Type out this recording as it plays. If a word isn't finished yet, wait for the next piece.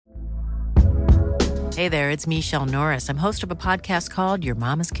Hey there, it's Michelle Norris. I'm host of a podcast called Your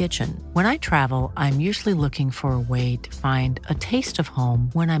Mama's Kitchen. When I travel, I'm usually looking for a way to find a taste of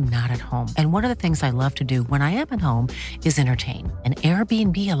home when I'm not at home. And one of the things I love to do when I am at home is entertain. And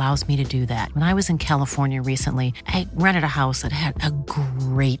Airbnb allows me to do that. When I was in California recently, I rented a house that had a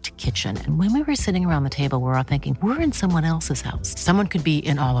great kitchen. And when we were sitting around the table, we were all thinking, we're in someone else's house. Someone could be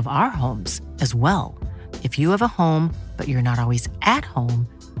in all of our homes as well. If you have a home, but you're not always at home,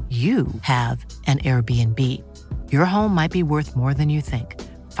 you have an Airbnb. Your home might be worth more than you think.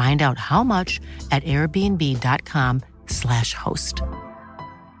 Find out how much at airbnb.com/host.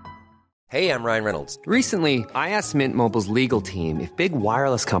 Hey, I'm Ryan Reynolds. Recently, I asked Mint Mobile's legal team if big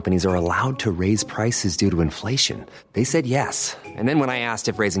wireless companies are allowed to raise prices due to inflation. They said yes. And then when I asked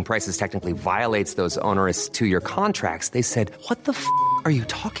if raising prices technically violates those onerous two-year contracts, they said, "What the f*** are you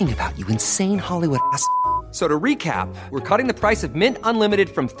talking about, you insane Hollywood ass?" So to recap, we're cutting the price of Mint Unlimited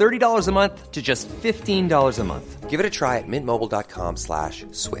from $30 a month to just $15 a month. Give it a try at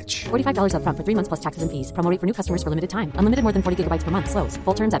mintmobile.com/switch. $45 up front for 3 months plus taxes and fees. Promo rate for new customers for limited time. Unlimited more than 40 gigabytes per month. Slows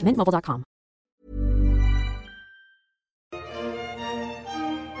full terms at mintmobile.com.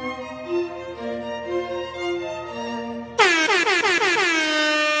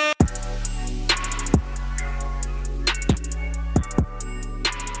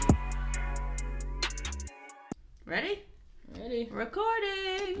 Ready? Ready.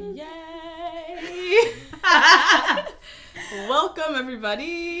 Recording. Yay! Welcome,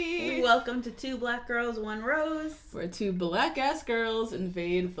 everybody. Welcome to Two Black Girls, One Rose, where two black-ass girls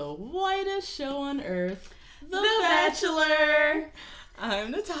invade the whitest show on earth, The Bachelor.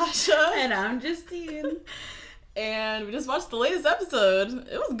 I'm Natasha. And I'm Justine. And we just watched the latest episode.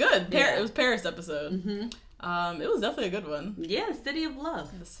 It was good. Yeah. It was Paris episode. Mm-hmm. It was definitely a good one. Yeah, City of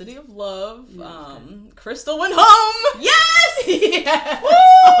Love. The City of Love. Crystal went home. Yes! Yes! Woo!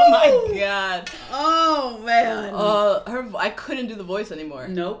 Oh my god. Oh man. I couldn't do the voice anymore.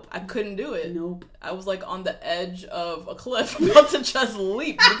 Nope. I couldn't do it. Nope. I was like on the edge of a cliff about to just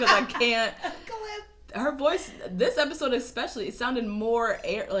leap because I can't. Her voice, this episode especially, it sounded more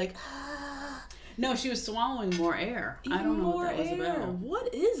air, like. No, she was swallowing more air. Even I don't know more what that was air. about.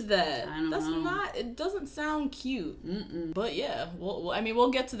 What is that? I don't That's know. not. It doesn't sound cute. Mm-mm. But yeah,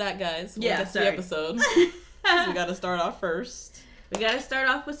 we'll get to that, guys. We'll Yeah, get to sorry. the episode. So we got to start off first. We got to start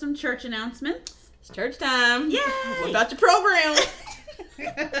off with some church announcements. It's church time. Yay! What about your program?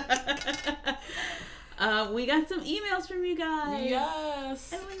 We got some emails from you guys.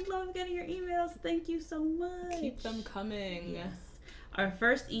 Yes. And we love getting your emails. Thank you so much. Keep them coming. Yes. Our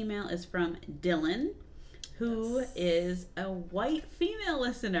first email is from Dylan, who is a white female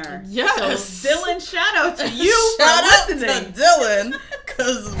listener. Yes. So Dylan, shout out to you Shout out for listening. to Dylan,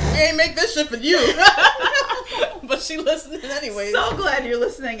 because we ain't make this shit for you. But she listening anyway. So glad you're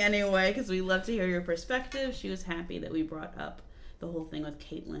listening anyway, because we love to hear your perspective. She was happy that we brought up the whole thing with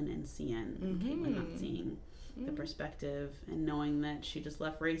Caitlyn and CN. And Caitlyn not seeing the perspective and knowing that she just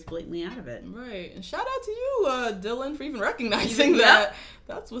left race blatantly out of it. Right. And shout out to you, Dylan, for even recognizing Yep. that.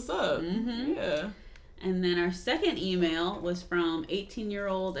 That's what's up. Mm-hmm. Yeah. And then our second email was from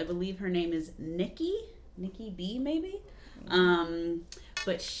 18-year-old, I believe her name is Nikki B, maybe?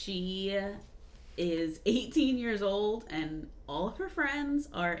 But she is 18 years old, and all of her friends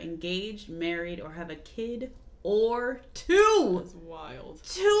are engaged, married, or have a kid or two. That's wild.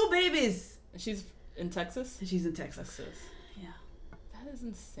 2 babies. She's in Texas? She's in Texas. Yeah. That is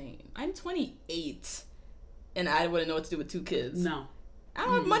insane. I'm 28, and I wouldn't know what to do with 2 kids. No. I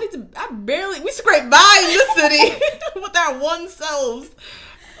don't have money we scrape by in this city with our one selves.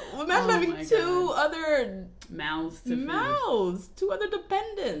 Imagine having 2 other mouths to feed. 2 other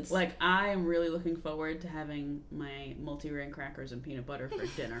dependents. Like, I am really looking forward to having my multi-grain crackers and peanut butter for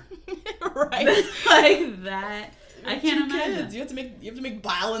dinner. Right. Like that. I can't 2 imagine. kids. You have to make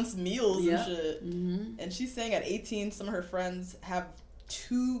balanced meals Yep. and shit. Mm-hmm. And she's saying at 18, some of her friends have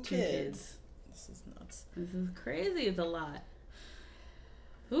 2 kids. kids. This is nuts. This is crazy. It's a lot.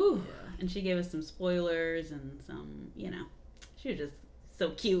 Ooh. And she gave us some spoilers and some, she was just so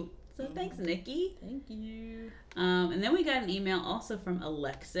cute. So thanks, Nikki. Thank you. And then we got an email also from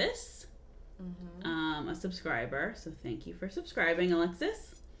Alexis, a subscriber. So thank you for subscribing,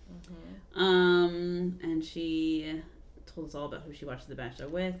 Alexis. And she told us all about who she watched The Bachelor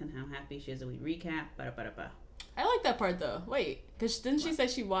with and how happy she is that we recap. I like that part though. Wait, because didn't she say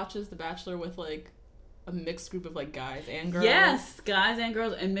she watches The Bachelor with like a mixed group of like guys and girls? Yes, guys and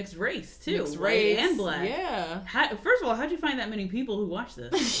girls, and mixed race too. Mixed white race and black. Yeah. First of all, how'd you find that many people who watch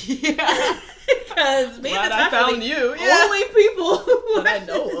this? Yeah. Because me Glad and I Natasha found are the you. Yeah. only people who that I watch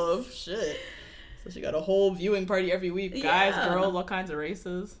know this. of. Shit. So she got a whole viewing party every week. Guys, Yeah. girls, all kinds of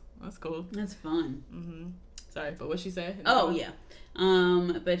races. That's cool. That's fun. Mm-hmm. Sorry, but what'd she say? Oh, yeah.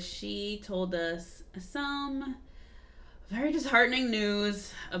 But she told us some very disheartening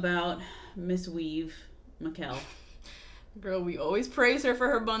news about Miss Weave, Mikkel. Girl, we always praise her for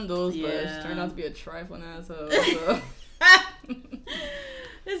her bundles, but Yeah. she turned out to be a trifling asshole. So.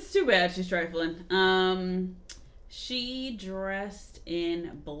 It's too bad she's trifling. She dressed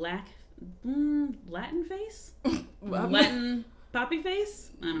in black Latin face? Latin poppy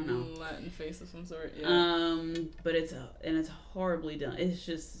face? I don't know. Latin face of some sort, yeah. But it's horribly done. It's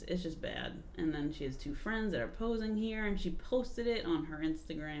just bad. And then she has two friends that are posing here, and she posted it on her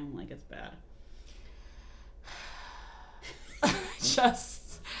Instagram like it's bad.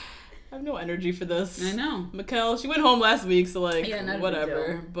 I have no energy for this. I know. Mikkel, she went home last week, so like, Yeah, not a big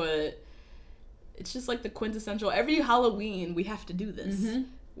whatever. deal. But it's just like the quintessential. Every Halloween, we have to do this,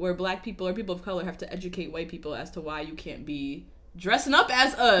 where black people or people of color have to educate white people as to why you can't be dressing up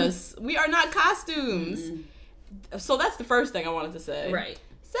as us. We are not costumes. So that's the first thing I wanted to say. Right.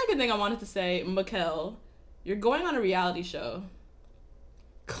 Second thing I wanted to say, Mikkel, you're going on a reality show.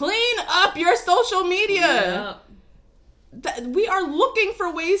 Clean up your social media. Yep. We are looking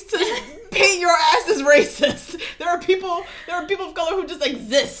for ways to paint your ass as racist. There are people of color who just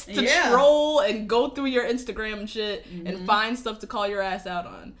exist to troll and go through your Instagram and shit and find stuff to call your ass out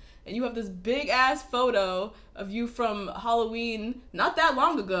on. And you have this big ass photo of you from Halloween not that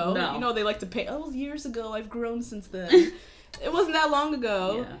long ago. No. You know, they like to paint, it was years ago, I've grown since then. It wasn't that long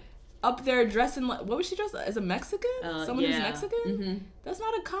ago. Yeah. Up there dressing like, what was she dressed as a Mexican? Someone who's yeah. Mexican? Mm-hmm. That's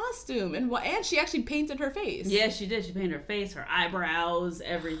not a costume. And she actually painted her face. Yeah, she did. She painted her face, her eyebrows,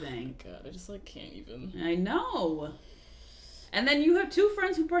 everything. God, I just like can't even. I know. And then you have two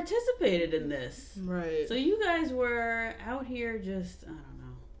friends who participated in this. Right. So you guys were out here just, I don't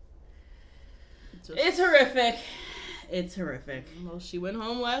know. It's horrific. It's horrific. Well, she went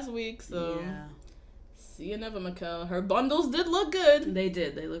home last week, so. Yeah. See you never, Mikkel. Her bundles did look good. They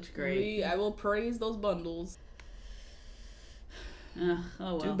did. They looked great. I will praise those bundles. Oh,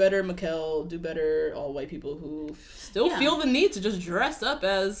 well. Do better, Mikkel. Do better, all white people who still feel the need to just dress up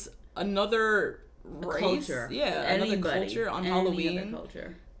as another race. Culture. Yeah, another culture on Halloween. Other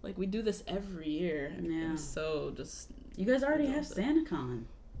culture. Like, we do this every year. Yeah. And so just... You guys already have SantaCon.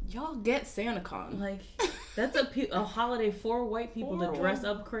 Y'all get SantaCon. Like, that's a holiday for white people to dress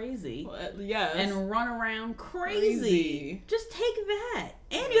up crazy. Yes. And run around crazy. Just take that.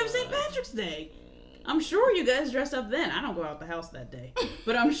 And you have St. Patrick's Day. I'm sure you guys dress up then. I don't go out the house that day.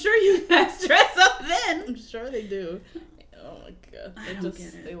 But I'm sure you guys dress up then. I'm sure they do. Oh my god. I don't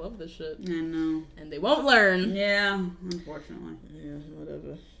get it. They love this shit. I know. And they won't learn. Yeah, unfortunately. Yeah,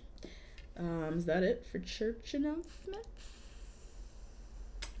 whatever. Is that it for church announcements?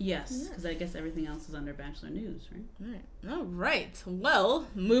 Yes, because I guess everything else is under Bachelor News, right? All right. Well,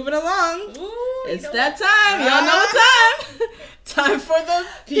 moving along. Ooh, It's that time. Y'all know what time. Time for the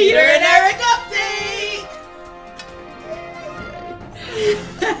Peter and Eric update.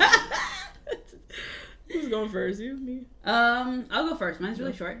 Who's going first? You? Me? I'll go first. Mine's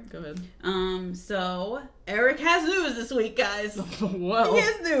really short. Go ahead. So Eric has news this week, guys. Well. He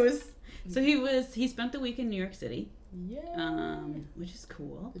has news. So he spent the week in New York City. Yeah. Which is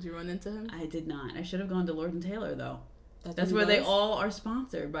cool. Did you run into him? I did not. I should have gone to Lord and Taylor though. That's where where they all are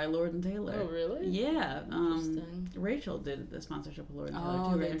sponsored by Lord and Taylor. Oh, really? Yeah. Interesting. Rachel did the sponsorship of Lord and Taylor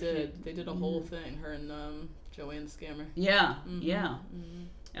Oh, too. they right? did. They did a whole thing. Her and Joanne the Scammer. Yeah. Mm-hmm. Yeah.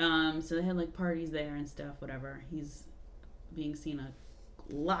 Mm-hmm. So they had like parties there and stuff. Whatever. He's being seen a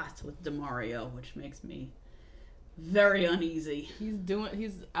lot with DeMario, which makes me very uneasy.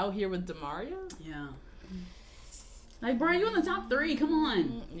 He's out here with DeMario? Yeah. Like, bro, you in the top 3? Come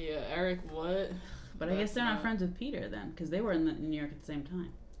on. Yeah, Eric, what? But I guess they're not friends with Peter then, because they were in New York at the same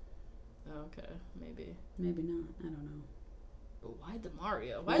time. Okay, maybe. Maybe not. I don't know. But why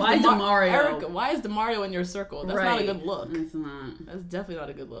DeMario? Why DeMario? Eric, why is DeMario in your circle? That's not a good look. It's not. That's definitely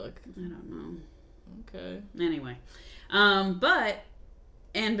not a good look. I don't know. Okay. Anyway. And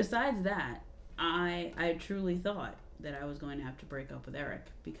besides that, I truly thought that I was going to have to break up with Eric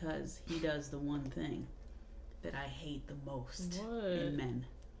because he does the one thing that I hate the most in men.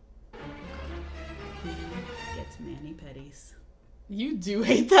 He gets mani-pedis. You do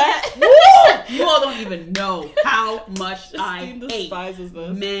hate that? You all don't even know how much I hate despises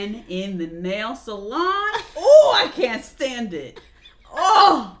this. Men in the nail salon. Oh, I can't stand it.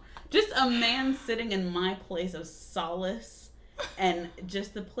 Oh, just a man sitting in my place of solace and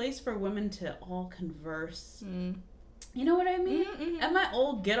just the place for women to all converse. You know what I mean? Mm-hmm. At my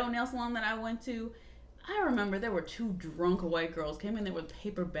old ghetto nail salon that I went to, I remember there were 2 drunk white girls came in there with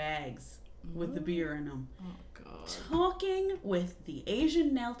paper bags with the beer in them. Oh, God. Talking with the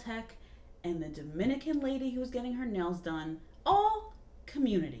Asian nail tech and the Dominican lady who was getting her nails done. All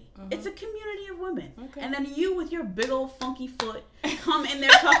community. It's a community of women. Okay. And then you with your big old funky foot come in there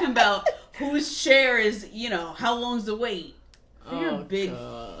talking about whose chair is, how long's the wait. For your big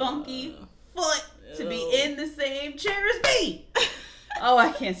funky foot to be in the same chair as me. Oh,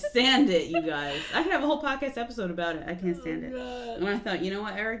 I can't stand it, you guys. I could have a whole podcast episode about it. I can't stand it. God. And I thought, you know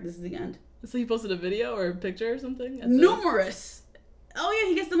what, Eric? This is the end. So he posted a video or a picture or something? Numerous. Oh, yeah,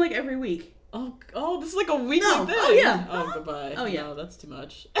 he gets them like every week. Oh, this is like a weekly thing. Oh, yeah. Oh, goodbye. Oh, yeah. No, that's too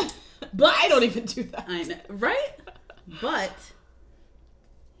much. But I don't even do that. I know, right? But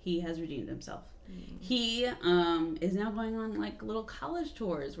he has redeemed himself. He is now going on like little college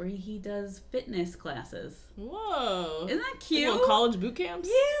tours where he does fitness classes. Whoa. Isn't that cute? Little college boot camps?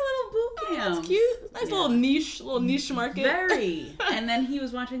 Yeah, little boot camps. Oh, that's cute. Nice little niche market. Very. And then he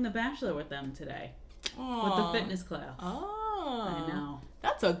was watching The Bachelor with them today. Aww. With the fitness class. Oh. I know.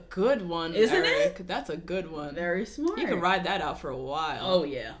 That's a good one, Isn't Eric. it? That's a good one. Very smart. He could ride that out for a while. Oh,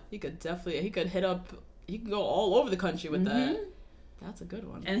 yeah. He could go all over the country with that. That's a good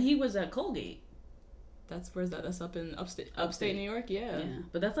one. And he was at Colgate. Where's that? That's up in upstate New York? Yeah.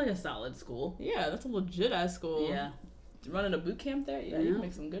 But that's like a solid school. Yeah, that's a legit ass school. Yeah. Running a boot camp there? Yeah, you can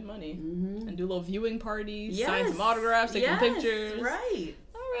make some good money. And do little viewing parties, yes. sign some autographs, take some pictures. Right.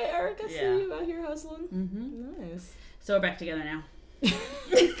 All right, Eric, I see you out here hustling. Nice. So we're back together now.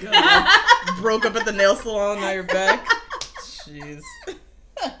 Broke up at the nail salon, now you're back. Jeez.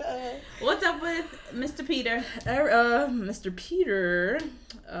 What's up with Mr. Peter? Mr. Peter,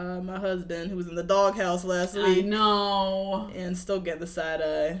 my husband, who was in the doghouse last week. I know. And still getting the side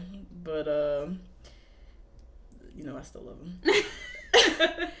eye. But, I still love him.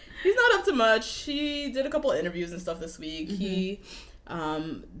 He's not up to much. He did a couple interviews and stuff this week. He did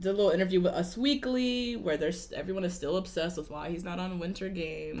a little interview with Us Weekly where everyone is still obsessed with why he's not on Winter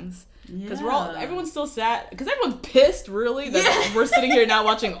Games. Because everyone's still sad. Because everyone's pissed, really, that we're sitting here now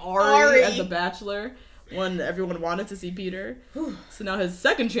watching Ari as The Bachelor when everyone wanted to see Peter. So now his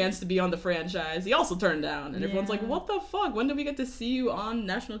second chance to be on the franchise, he also turned down. And everyone's like, what the fuck? When do we get to see you on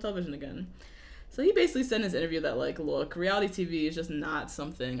national television again? So he basically said in his interview that, like, look, reality TV is just not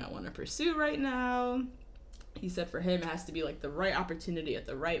something I want to pursue right now. He said for him, it has to be, like, the right opportunity at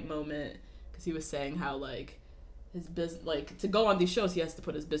the right moment. Because he was saying how, like, his business, like, to go on these shows, he has to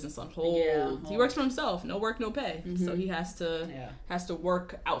put his business on hold. Yeah, he works for himself. No work, no pay. So he has to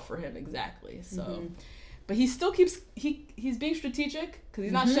work out for him, exactly. So, but he still keeps, he's being strategic because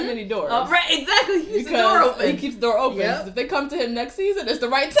he's not shutting any doors. Oh, right, exactly. He keeps the door open. He keeps the door open. Yep. If they come to him next season, it's the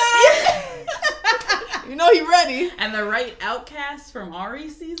right time. You know he ready. And the right outcasts from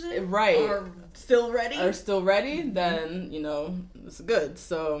Ari's season are still ready, then, it's good.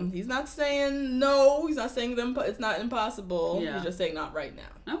 So he's not saying no. He's not saying it's not impossible. Yeah. He's just saying not right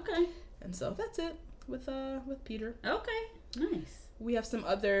now. Okay. And so that's it with Peter. Okay. Nice. We have some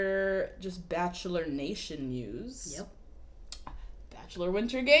other just Bachelor Nation news. Yep. Bachelor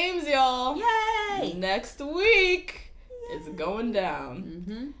Winter Games, y'all. Yay! Next week. Yay. It's going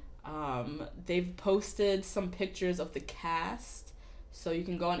down. They've posted some pictures of the cast, so you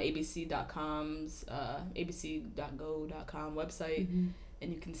can go on abc.com's abc.go.com website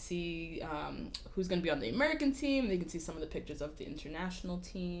and you can see who's going to be on the American team. You can see some of the pictures of the international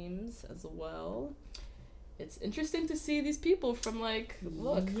teams as well. It's interesting to see these people from, like,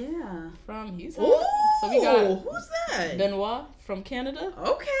 look. Yeah. So we got who's that? Benoit from Canada.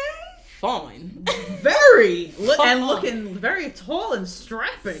 Okay. Fine. Very. And looking very tall and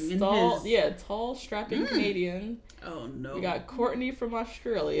strapping. Tall, strapping Canadian. Oh, no. We got Courtney from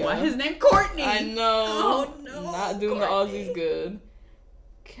Australia. Why his name Courtney? I know. Oh, no. Not doing Courtney. The Aussies good.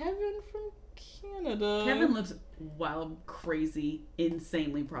 Kevin from Canada. Kevin looks wild, crazy,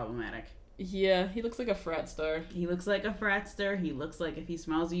 insanely problematic. Yeah, he looks like a frat star. He looks like a frat star. He looks like if he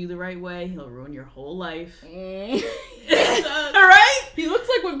smiles at you the right way, he'll ruin your whole life. Right? He looks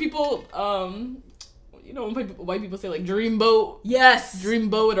like when people, when white people say, like, dreamboat. Yes.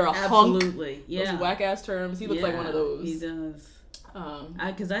 Dreamboat or a Absolutely. hunk. Yeah. Those whack-ass terms. He looks like one of those. He does.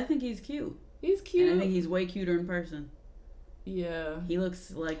 Because I think he's cute. He's cute. And I think he's way cuter in person. Yeah. He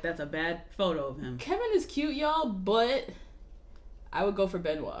looks like that's a bad photo of him. Kevin is cute, y'all, but I would go for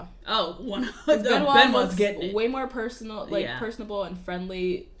Benoit. Oh, Benoit's getting it. Way more personal, personable and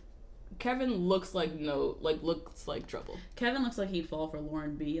friendly. Kevin looks like trouble. Kevin looks like he'd fall for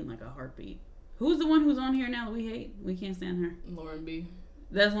Lauren B in like a heartbeat. Who's the one who's on here now that we hate? We can't stand her. Lauren B.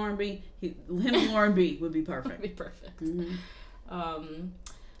 That's Lauren B. Him and Lauren B would be perfect. Would be perfect.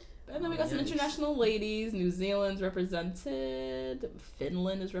 And then we got some international ladies. New Zealand's represented.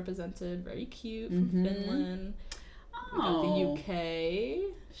 Finland is represented. Very cute from Finland. We got the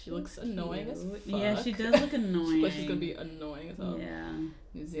UK. She looks annoying as fuck. Yeah, she does look annoying. She looks like she's gonna be annoying as hell. Yeah.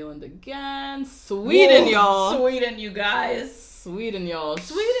 New Zealand again. Sweden, y'all. Sweden, you guys. Sweden, y'all.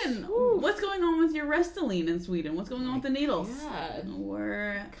 Sweden. Ooh. What's going on with your Restylane in Sweden? What's going on with the needles? Yeah.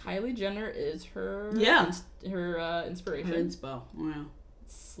 Where Kylie Jenner is her inspiration. Her inspo. Wow.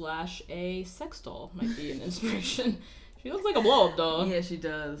 / a sex doll might be an inspiration. She looks like a blow-up doll. Yeah, she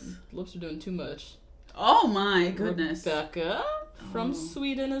does. Lips are doing too much. Oh my goodness. Rebecca from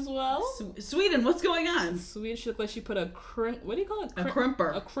Sweden as well. Sweden, what's going on? Sweden, she looked like she put a what do you call it? A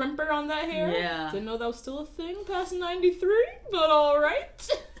crimper. A crimper on that hair. Yeah. Didn't know that was still a thing past 93, but alright.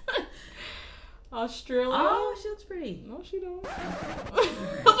 Australia. Oh, she looks pretty. No, she don't. I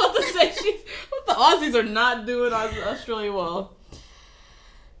was about to say, the Aussies are not doing Australia well.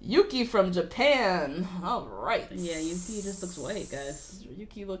 Yuki from Japan. All right. Yeah, Yuki just looks white, guys.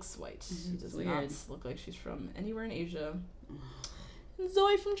 Yuki looks white. She does weird. not look like she's from anywhere in Asia. And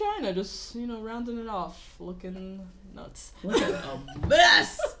Zoe from China, just, rounding it off, looking nuts. Looking a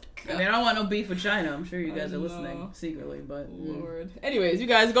mess! I mean, I don't want no beef with China. I'm sure you guys are listening secretly, but... Lord. Anyways, you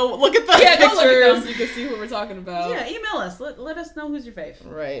guys go look at the pictures so you can see what we're talking about. Yeah, email us. Let us know who's your fave.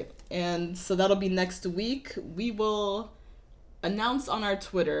 Right. And so that'll be next week. We will announce on our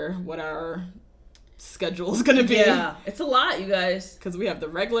Twitter what our schedule is going to be. Yeah, it's a lot, you guys. Because we have the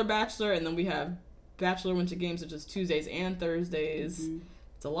regular Bachelor, and then we have Bachelor Winter Games, which is Tuesdays and Thursdays.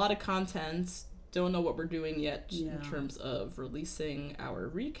 It's a lot of content. Don't know what we're doing yet in terms of releasing our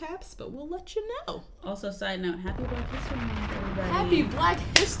recaps, but we'll let you know. Also, side note, Happy Black History Month, everybody. Happy Black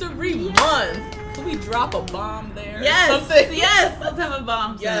History Month! Can we drop a bomb there? Yes! Something? Yes! Let's have a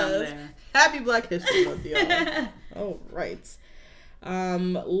bomb sound there. Happy Black History Month, y'all. All right.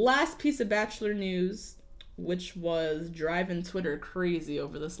 Last piece of Bachelor news, which was driving Twitter crazy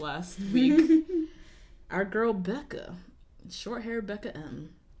over this last week. Our girl Becca, short hair Becca M,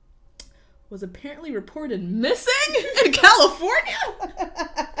 was apparently reported missing in California.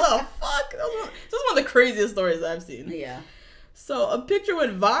 The fuck? This is one of the craziest stories I've seen. Yeah. So a picture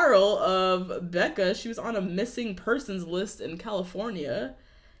went viral of Becca. She was on a missing persons list in California.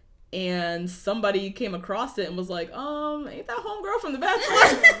 And somebody came across it and was like, ain't that homegirl from The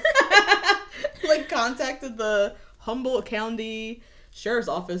Bachelor? Contacted the Humboldt County Sheriff's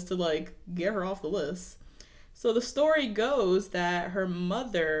Office to, get her off the list. So the story goes that her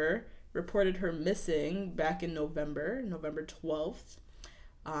mother reported her missing back in November 12th.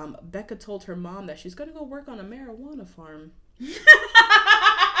 Becca told her mom that she's going to go work on a marijuana farm.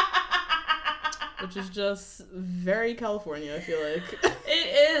 Which is just very California, I feel like.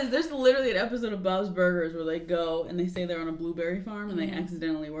 It is. There's literally an episode of Bob's Burgers where they go and they say they're on a blueberry farm and they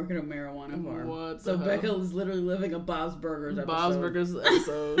accidentally work at a marijuana farm. What so Becca is literally living a Bob's Burgers episode. Bob's Burgers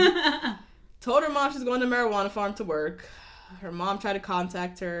episode. Told her mom she's going to a marijuana farm to work. Her mom tried to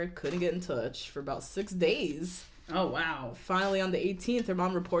contact her, couldn't get in touch for about 6 days. Oh, wow. Finally, on the 18th, her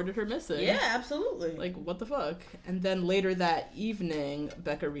mom reported her missing. Yeah, absolutely. What the fuck? And then later that evening,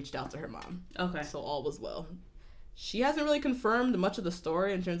 Becca reached out to her mom. Okay. So all was well. She hasn't really confirmed much of the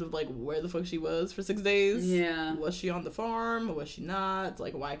story in terms of, where the fuck she was for 6 days. Yeah. Was she on the farm? Or was she not?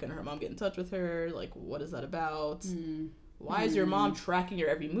 Why couldn't her mom get in touch with her? What is that about? Why is your mom tracking your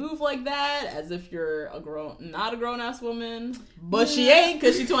every move like that? As if you're not a grown-ass woman. But she ain't,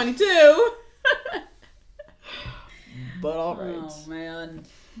 because she's 22. But all right. Oh, man.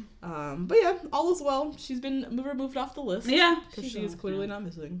 But yeah, all is well. She's been removed off the list. Yeah. Because she is clearly not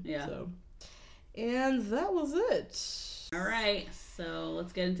missing. Yeah. So. And that was it. All right. So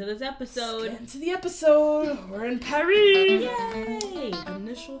let's get into this episode. Let's get into the episode. We're in Paris. Yay.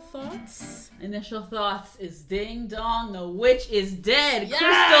 Initial thoughts? Initial thoughts is ding dong, the witch is dead. Yes!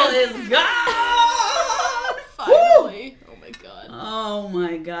 Crystal is gone. Finally. Woo! Oh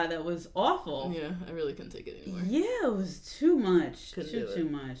my god, that was awful. Yeah, I really couldn't take it anymore. Yeah, it was too much. Too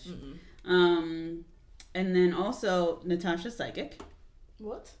much. And then also Natasha's psychic.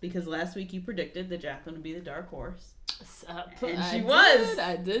 What? Because last week you predicted that Jacqueline would be the dark horse. And she was.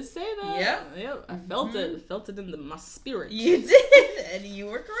 I did say that. Yeah. Yep. I felt it. I felt it in my spirit. You did, and you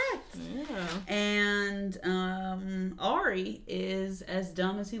were correct. Yeah. And Ari is as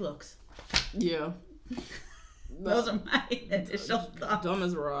dumb as he looks. Yeah. Those are my initial thoughts. Dumb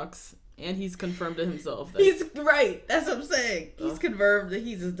as rocks. And he's confirmed it himself. He's right. That's what I'm saying. He's confirmed that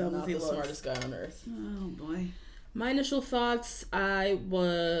he's as dumb as he looks. Not the smartest guy on earth. Oh, boy. My initial thoughts, I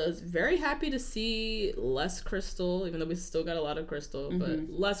was very happy to see less Crystal, even though we still got a lot of Crystal, but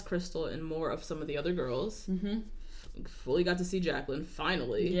less Crystal and more of some of the other girls. fully got to see Jacqueline,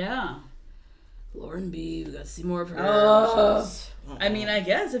 finally. Yeah. Lauren B, we got to see more of her. I mean, I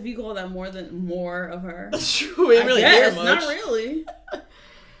guess if you call that more of her. That's true. We didn't really hear much. Not really.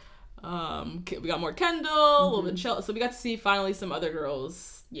 We got more Kendall, a little bit Chelsea. So we got to see finally some other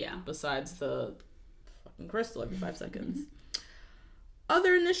girls. Yeah. Besides the fucking Crystal every 5 seconds.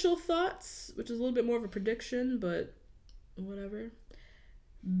 Other initial thoughts, which is a little bit more of a prediction, but whatever.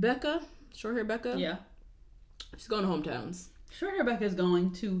 Becca, short hair Becca. Yeah. She's going to hometowns. Short hair Becca's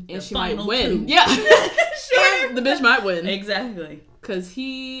going to and the she final might win. 2. Yeah. And the bitch might win. Exactly. Because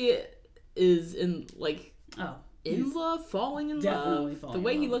he is in love, falling in definitely love. falling the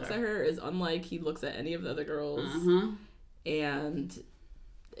way in he love looks with at her is unlike he looks at any of the other girls. And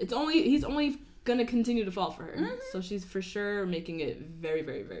he's only gonna continue to fall for her. So she's for sure making it very,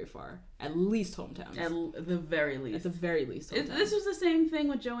 very, very far. At least hometowns. At the very least. At the very least hometowns. This was the same thing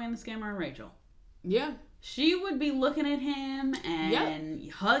with Joanne the Scammer and Rachel. Yeah. She would be looking at him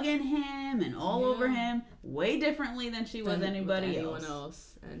and hugging him and all over him way differently than she was anybody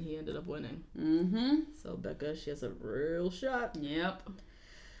else. And he ended up winning. So Becca, she has a real shot. Yep.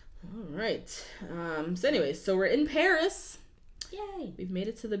 All right. So anyway, so we're in Paris. Yay. We've made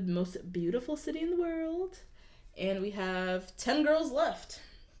it to the most beautiful city in the world. And we have 10 girls left.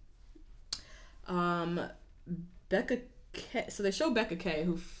 Becca K. So they show Becca K,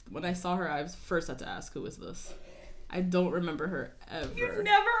 who, when I saw her, I was first had to ask, who is this? I don't remember her ever. You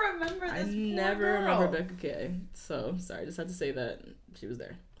never remember this I never remember Becca K. So, sorry, just had to say that she was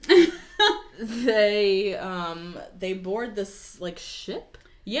there. They board this, ship.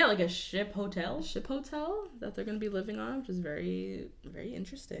 Yeah, like a ship hotel. Ship hotel that they're going to be living on, which is very, very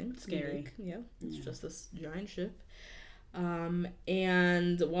interesting. Scary. Yeah, it's just this giant ship.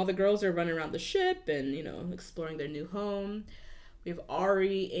 And while the girls are running around the ship and, exploring their new home, we have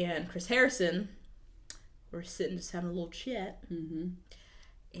Ari and Chris Harrison. We're sitting just having a little chat.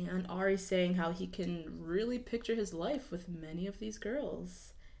 And Ari's saying how he can really picture his life with many of these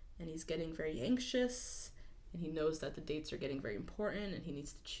girls. And he's getting very anxious. And he knows that the dates are getting very important and he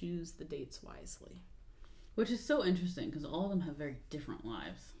needs to choose the dates wisely. Which is so interesting because all of them have very different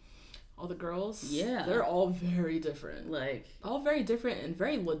lives. All the girls? Yeah. They're all very different. All very different and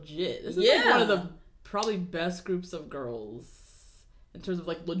very legit. This is one of the probably best groups of girls in terms of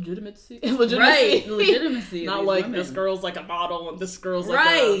legitimacy. Right. Legitimacy. Not women. This girl's a model and this girl's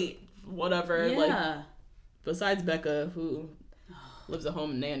a whatever. Yeah. Besides Becca, who lives at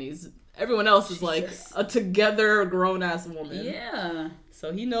home and nannies, everyone else is a together grown-ass woman. Yeah.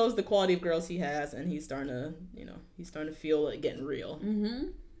 So he knows the quality of girls he has and he's starting to feel it getting real.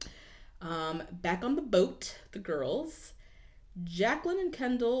 Back on the boat, the girls, Jacqueline and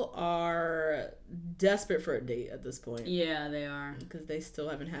Kendall are desperate for a date at this point. Yeah, they are. Because they still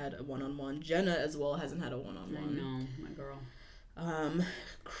haven't had a one-on-one. Jenna as well hasn't had a one-on-one. I know, my girl.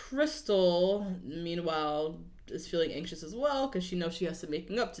 Crystal, meanwhile, is feeling anxious as well because she knows she has some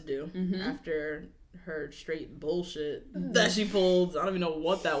making up to do after her straight bullshit that she pulled. I don't even know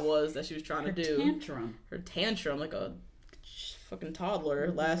what that was that she was trying to do. Her tantrum like a fucking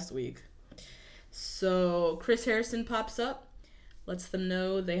toddler last week. So Chris Harrison pops up, lets them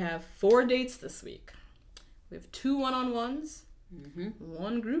know they have 4 dates this week. We have 2 one-on-ones,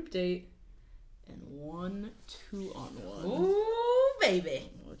 1 group date, and 1 2-on-1. Ooh, baby.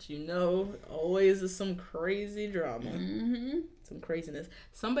 Which always is some crazy drama. Some craziness.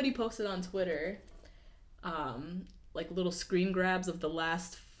 Somebody posted on Twitter, little screen grabs of the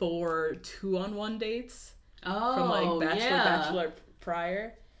last 4 2-on-1 dates. From Bachelor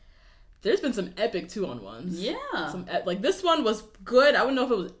prior. There's been some epic 2-on-1s. Yeah. This one was good. I wouldn't know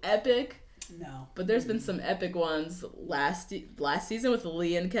if it was epic. No. But there's been some epic ones last season with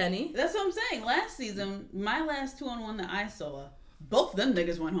Lee and Kenny. That's what I'm saying. Last season, my last 2-on-1 that I saw, both them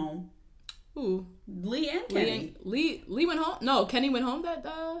niggas went home. Who? Lee and Kenny. Lee went home? No, Kenny went home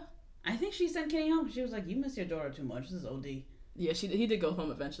I think she sent Kenny home. She was like, you miss your daughter too much. This is OD. Yeah, he did go home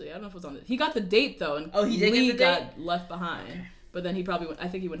eventually. I don't know if it was on he got the date though, and he did Lee get the date? got left behind. Okay. But then he probably went. I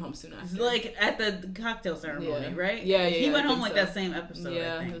think he went home soon after. At the cocktail ceremony, right? Yeah. He went home that same episode.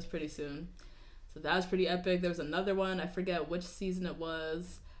 Yeah, I think. It was pretty soon. So that was pretty epic. There was another one. I forget which season it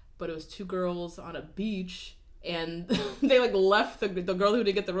was, but it was 2 girls on a beach, and they left the girl who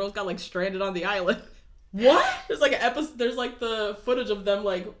didn't get the rose got stranded on the island. What? There's an episode. There's the footage of them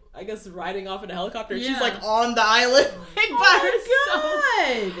I guess riding off in a helicopter. Yeah. She's on the island by herself.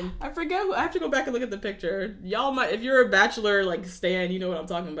 God. I forget who. I have to go back and look at the picture. Y'all might, if you're a Bachelor stan, you know what I'm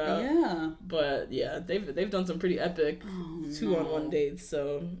talking about. Yeah. But yeah, they've done some pretty epic 2-on-1 dates.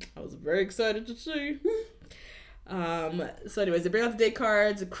 So I was very excited to see. So anyways, they bring out the date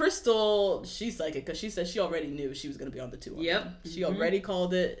cards. Crystal, she's psychic because she said she already knew she was going to be on the 2-on-1. Yep. She already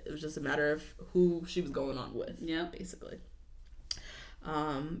called it. It was just a matter of who she was going on with. Yep. Basically.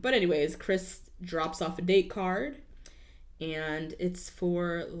 But anyways, Chris drops off a date card, and it's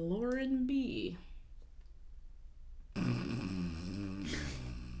for Lauren B.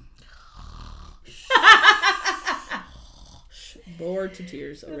 Bored to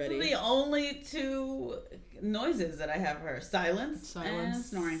tears already. This is the only two noises that I have heard. Silence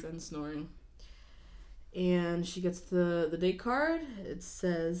and snoring. And she gets the date card. It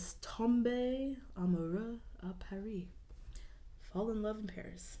says, Tombe amoureux à Paris. Fall in love in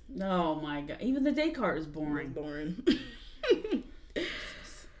Paris. Oh my god. Even the date card is boring. Boring.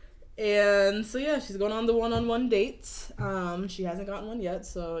 And so yeah, she's going on the 1-on-1 dates. She hasn't gotten one yet,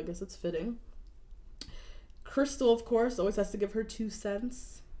 so I guess it's fitting. Crystal, of course, always has to give her 2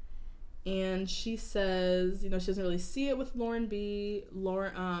 cents. And she says, she doesn't really see it with Lauren B.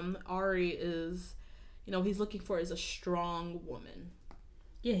 Ari is, he's looking for is a strong woman.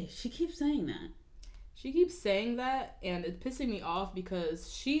 Yeah, she keeps saying that. She keeps saying that, and it's pissing me off because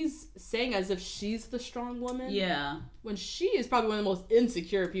she's saying as if she's the strong woman. Yeah. When she is probably one of the most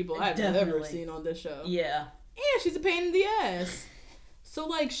insecure people I've ever seen on this show. Yeah. And she's a pain in the ass. So,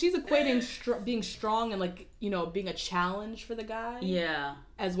 she's equating being strong and, being a challenge for the guy. Yeah.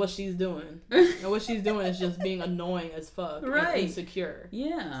 As what she's doing. And what she's doing is just being annoying as fuck. Right. And insecure.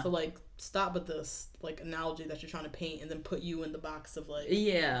 Yeah. So, stop with this, analogy that you're trying to paint and then put you in the box of,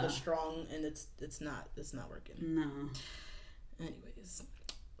 yeah, the strong, and it's not working. No. Anyways,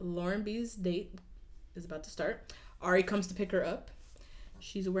 Lauren B's date is about to start. Ari comes to pick her up.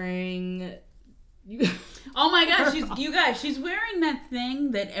 She's wearing... Oh my gosh, she's wearing that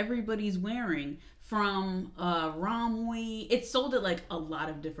thing that everybody's wearing from Romwe. It's sold at a lot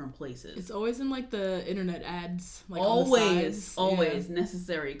of different places. It's always in the internet ads. Always yeah.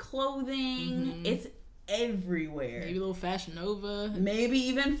 Necessary clothing. Mm-hmm. It's everywhere. Maybe a little Fashion Nova. Maybe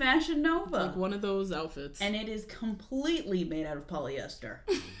even Fashion Nova. It's one of those outfits. And it is completely made out of polyester.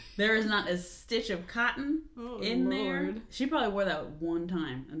 There is not a stitch of cotton in Lord. There. She probably wore that one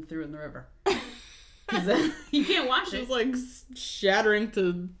time and threw it in the river. You can't wash it. It was shattering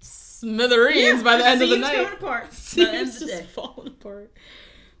to smithereens by the end of the night. Coming apart. Seams just falling apart.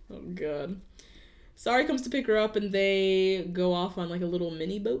 Oh god. Sari comes to pick her up and they go off on a little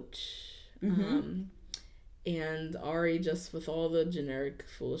mini boat. Mm-hmm. And Ari, just with all the generic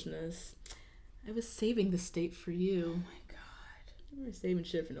foolishness, I was saving the state for you. Oh my god. You were saving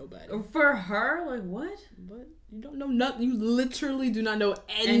shit for nobody. For her? What? What? You don't know nothing. You literally do not know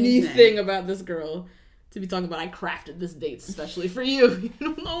anything about this girl to be talking about. I crafted this date especially for you. You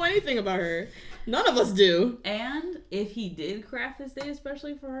don't know anything about her. None of us do. And if he did craft this date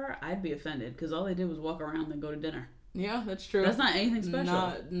especially for her, I'd be offended because all they did was walk around and go to dinner. Yeah, that's true. That's not anything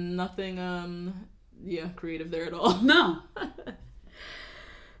special. Nothing. Creative there at all. No.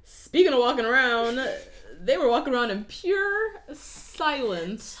 Speaking of walking around, they were walking around in pure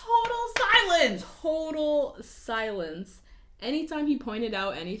silence. Total silence. Anytime he pointed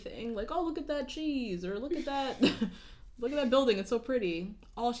out anything, oh, look at that cheese, or look at that, look at that building, it's so pretty.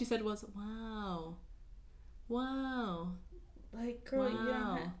 All she said was, wow. Wow. Girl,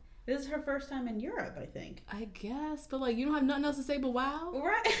 wow. This is her first time in Europe, I think. I guess, but you don't have nothing else to say but wow?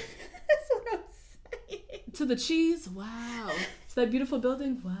 Right. That's what I'm saying. To the cheese, wow. To that beautiful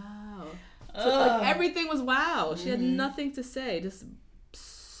building, wow. Everything was wow. She had nothing to say, just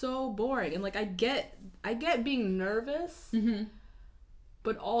so boring. And I get being nervous,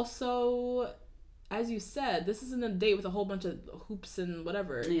 but also, as you said, this isn't a date with a whole bunch of hoops and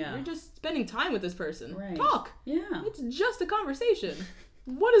whatever. Yeah. You're just spending time with this person. Right. Talk. Yeah. It's just a conversation.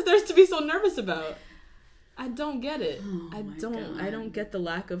 What is there to be so nervous about? I don't get it. I don't get the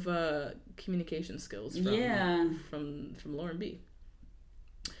lack of communication skills from Lauren B.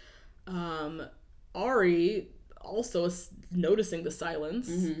 Ari also is noticing the silence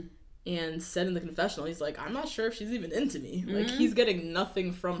and said in the confessional, he's like, I'm not sure if she's even into me. He's getting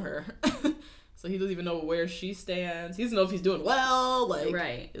nothing from her. So he doesn't even know where she stands. He doesn't know if he's doing well.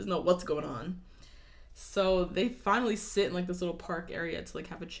 Right. He doesn't know what's going on. So they finally sit in this little park area to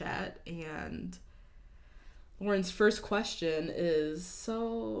have a chat, and Lauren's first question is,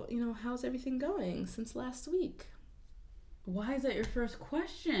 so, how's everything going since last week? Why is that your first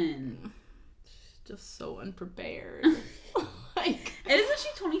question? Just so unprepared. Isn't she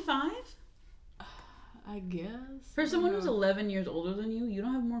 25? I guess. For someone who's 11 years older than you, you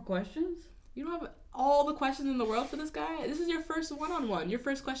don't have more questions? You don't have all the questions in the world for this guy? This is your first one-on-one. Your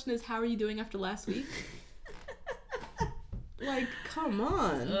first question is, how are you doing after last week? Come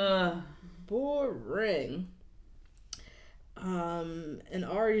on. Boring. And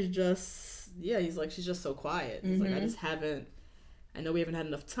Ari's just, he's like, she's just so quiet. He's like, I know we haven't had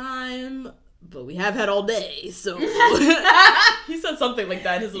enough time, but we have had all day, so. He said something like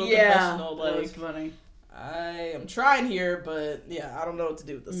that in his little confessional. Like, that was funny. I am trying here, but I don't know what to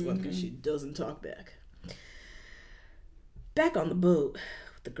do with this one because she doesn't talk back. Back on the boat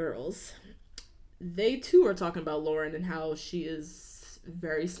with the girls, they too are talking about Lauren and how she is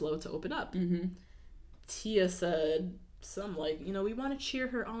very slow to open up. Tia said some like, we want to cheer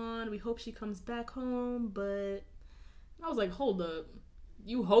her on. We hope she comes back home, but I was like, hold up.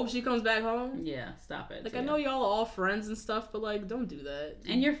 You hope she comes back home? Yeah, stop it. Like, I know y'all are all friends and stuff, but, like, don't do that.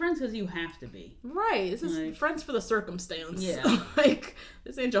 And you're friends because you have to be. Right. This is like, friends for the circumstance. Yeah. Like,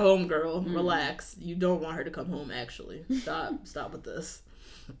 this ain't your home girl. Relax. You don't want her to come home, actually. Stop with this.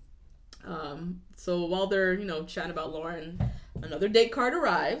 So while they're, chatting about Lauren, another date card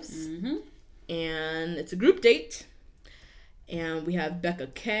arrives. And it's a group date. And we have Becca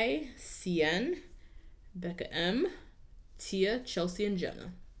K, CN, Becca M, Tia, Chelsea, and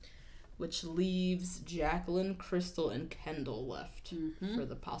Jenna, which leaves Jacqueline, Crystal, and Kendall left for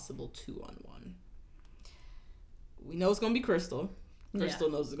the possible 2-on-1. We know it's going to be Crystal. Crystal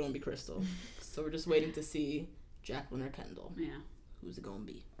knows it's going to be Crystal. So we're just waiting to see Jacqueline or Kendall. Yeah. Who's it going to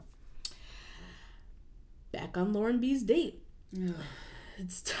be? Back on Lauren B's date.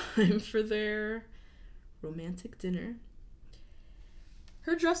 It's time for their romantic dinner.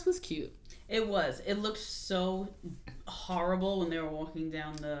 Her dress was cute. It was. It looked so horrible when they were walking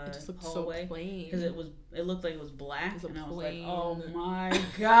down the hallway. It just looked so plain. Because it looked like it was black. It was and I was like, plain. oh my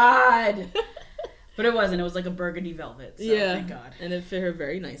God. But it wasn't. It was like a burgundy velvet. So thank God. And it fit her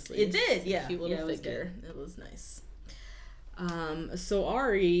very nicely. It did, yeah. Cute little figure. It was nice. So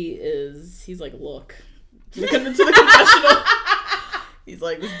Ari he's like, look. To the confessional. He's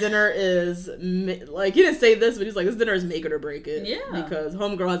like, this dinner is, like, he didn't say this, but he's like, this dinner is make it or break it. Yeah. Because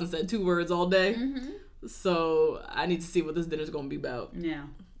homegirl hasn't said 2 words all day. So I need to see what this dinner's going to be about. Yeah.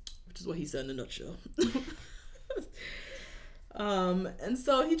 Which is what he said in a nutshell. And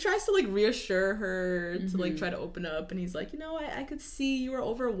so he tries to, like, reassure her to, like, try to open up. And he's like, I could see you were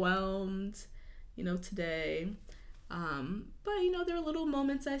overwhelmed, today. But, there are little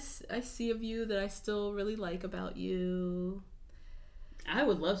moments I see of you that I still really like about you. I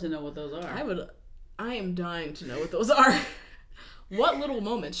would love to know what those are. I am dying to know what those are. What little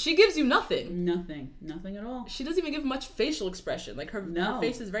moments? She gives you nothing. Nothing at all. She doesn't even give much facial expression. Like, her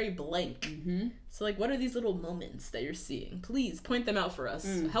face is very blank. So, like, what are these little moments that you're seeing? Please point them out for us.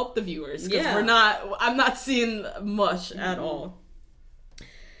 Help the viewers. Because I'm not seeing much at all.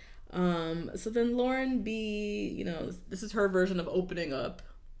 So then Lauren B, this is her version of opening up.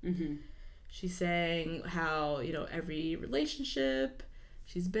 She's saying how, every relationship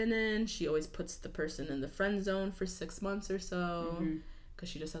she's been in, she always puts the person in the friend zone for 6 months or so because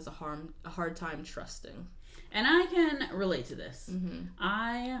she just has a hard time trusting. And I can relate to this.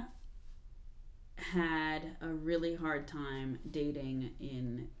 I had a really hard time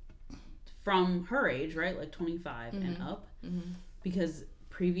dating from her age, right? Like 25 and up. Because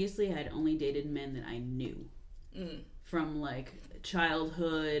previously I had only dated men that I knew from like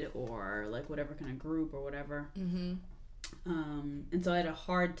childhood or like whatever kind of group or whatever. And so I had a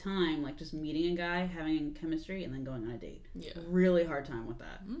hard time like just meeting a guy, having chemistry, and then going on a date. Really hard time with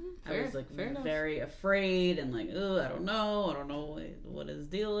that. I was like very afraid and like, I don't know what his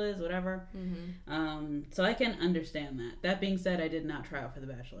deal is, whatever. So I can understand that. That being said, I did not try out for The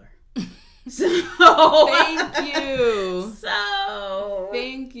Bachelor.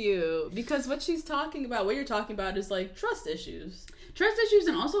 Thank you. Because what you're talking about is like trust issues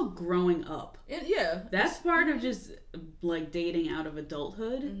and also growing up. That's part of just like dating out of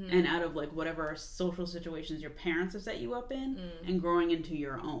adulthood and out of like whatever social situations your parents have set you up in and growing into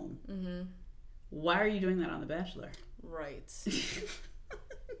your own. Why are you doing that on The Bachelor? Right.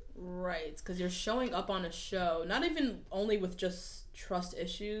 Because you're showing up on a show not even only with just trust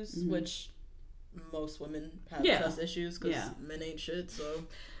issues, which most women have trust issues because men ain't shit, so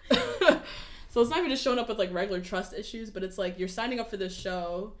so it's not even just showing up with like regular trust issues, but it's like you're signing up for this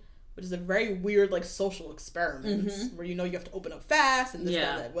show, which is a very weird like social experiment where you have to open up fast and this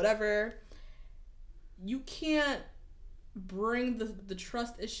that whatever. You can't bring the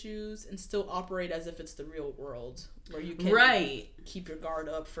trust issues and still operate as if it's the real world where you can keep your guard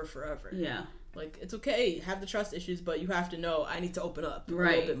up for forever. Like, it's okay, have the trust issues, but you have to know, I need to open up a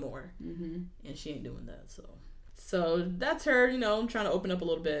little bit more. And she ain't doing that, so that's her, trying to open up a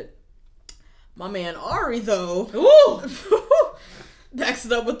little bit. My man Ari, though, backs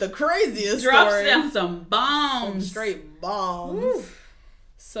it up with the craziest Drops story. down some bombs. Some straight bombs.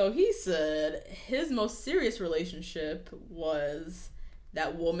 So he said his most serious relationship was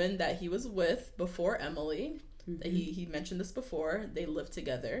that woman that he was with before Emily. Mm-hmm. He mentioned this before. They lived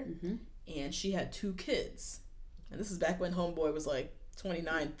together, and she had 2 kids. And this is back when Homeboy was like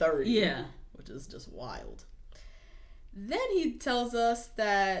 29, 30. Yeah. Which is just wild. Then he tells us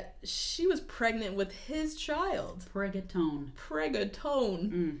that she was pregnant with his child. Pregatone.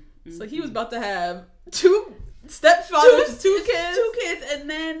 So he was about to have 2 stepfathers, 2 kids. 2 kids, and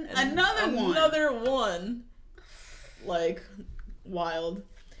then another one. Like, wild.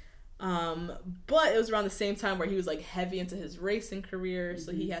 But it was around the same time where he was like heavy into his racing career,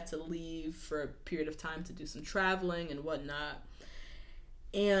 so he had to leave for a period of time to do some traveling and whatnot.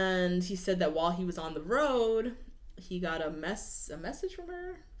 And he said that while he was on the road, he got a message from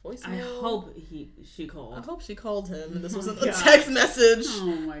her. Voicemail. I hope she called. I hope she called him, and this wasn't a text message.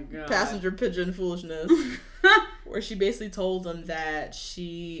 Oh my god. Passenger pigeon foolishness. Where she basically told him that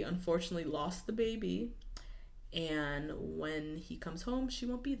she unfortunately lost the baby, and when he comes home, she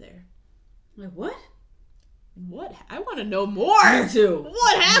won't be there. Like, what? What? I want to know more. Me too.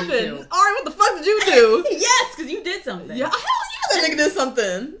 What happened? Ari, what the fuck did you do? Yes, because you did something. Yeah, hell yeah, that nigga did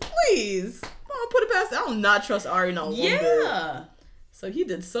something. Please. I'll put it past. I do not trust Ari no longer. Yeah. So he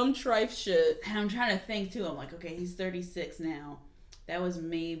did some trife shit. And I'm trying to think too. I'm like, okay, he's 36 now. That was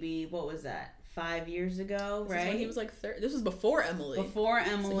maybe, what was that? 5 years ago, right? When he was like 30. This was before Emily. Before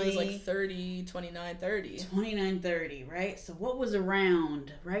Emily. So he was like 30, 29, 30. 29, 30, right? So what was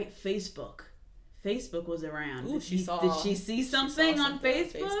around, right? Facebook. Facebook was around. Ooh, did she see something on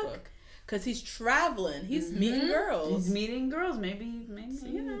Facebook? Because he's traveling. He's meeting girls. He's meeting girls. Maybe,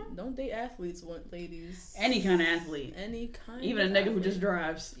 you know. Don't date athletes, ladies. Any kind of athlete. Even a nigga who just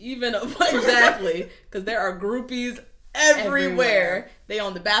drives. Exactly. Because there are groupies everywhere. They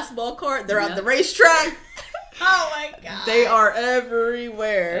on the basketball court. They're on the racetrack. Oh my god. They are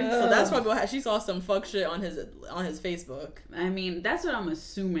everywhere. So that's why she saw some fuck shit on his Facebook. I mean, that's what I'm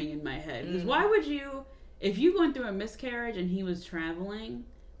assuming in my head. Because why would you, if you went through a miscarriage and he was traveling,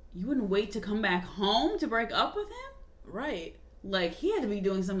 you wouldn't wait to come back home to break up with him? Right. Like, he had to be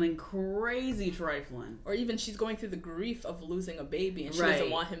doing something crazy trifling. Or even she's going through the grief of losing a baby and she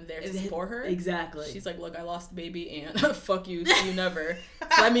doesn't want him there to support her. Exactly. She's like, look, I lost the baby and fuck you, see you never.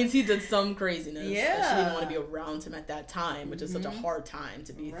 So that means he did some craziness. Yeah. That she didn't want to be around him at that time, which is such a hard time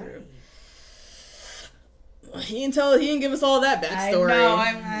to be through. He didn't give us all that backstory.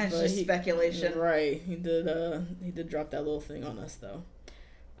 I know, it's just speculation. Right. He did drop that little thing on us though.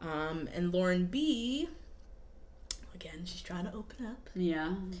 And Lauren B, again, she's trying to open up.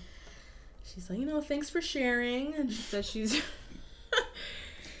 Yeah. She's like, thanks for sharing. And she says she's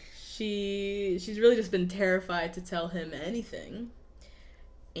she's really just been terrified to tell him anything.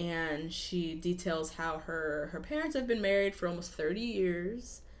 And she details how her parents have been married for almost 30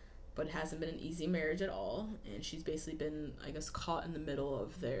 years, but it hasn't been an easy marriage at all. And she's basically been, I guess, caught in the middle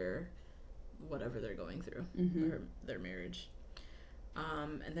of their whatever they're going through, their marriage.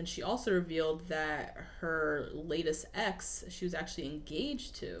 And then she also revealed that her latest ex, she was actually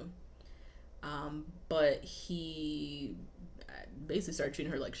engaged to, but he basically started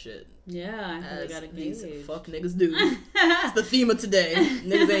treating her like shit. Yeah, I got engaged. These fuck niggas do. It's the theme of today.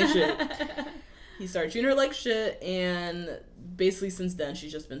 Niggas ain't shit. He started treating her like shit, and basically since then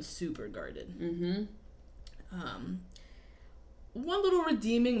she's just been super guarded. One little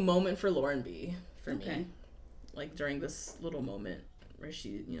redeeming moment for Lauren B for me, like during this little moment where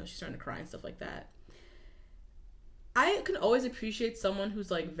she's starting to cry and stuff like that. I can always appreciate someone who's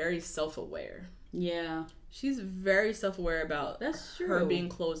like very self-aware. Yeah. She's very self-aware about that's true. Her being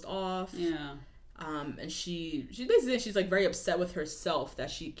closed off. Yeah. And she's basically, she's like very upset with herself that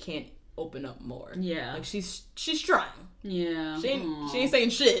she can't open up more. Yeah. Like she's trying. Yeah. She ain't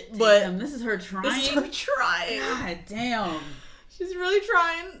saying shit, but this is her trying. This is her trying. God damn. She's really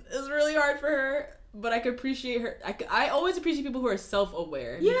trying. It's really hard for her. But I could appreciate her. I always appreciate people who are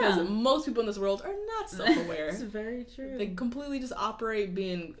self-aware. Yeah. Because most people in this world are not self-aware. That's very true. They completely just operate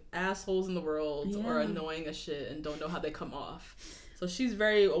being assholes in the world or annoying as shit and don't know how they come off. So she's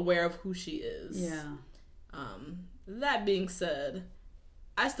very aware of who she is. Yeah. That being said,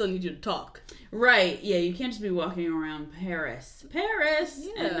 I still need you to talk. Right. Yeah, you can't just be walking around Paris,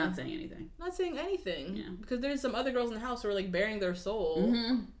 and not saying anything. Not saying anything. Yeah. Because there's some other girls in the house who are like bearing their soul.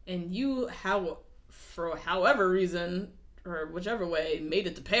 And you, for however reason, or whichever way, made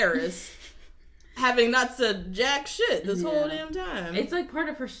it to Paris, having not said jack shit this whole damn time. It's like part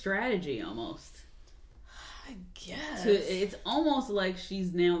of her strategy, almost. I guess. It's almost like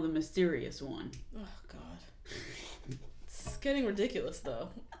she's now the mysterious one. Oh, God. It's getting ridiculous, though.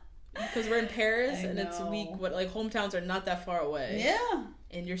 Because we're in Paris and it's week. What, like, hometowns are not that far away. Yeah.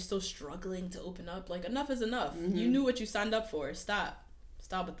 And you're still struggling to open up. Like, enough is enough. You knew what you signed up for. Stop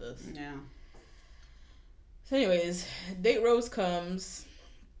with this. Yeah. So anyways, date Rose comes.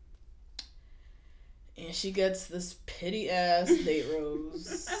 And she gets this pity ass date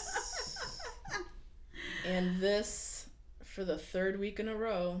Rose. And this, for the third week in a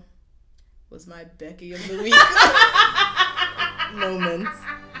row, was my Becky of the week moment.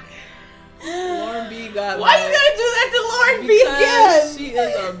 Lauren B got Why you gotta do that to Lauren B again? She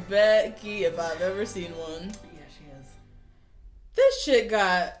is a Becky if I've ever seen one. Yeah, she is. This shit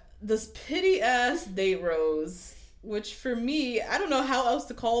got this pity ass date Rose, which for me, I don't know how else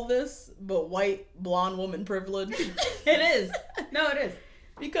to call this, but white blonde woman privilege. It is. No, it is.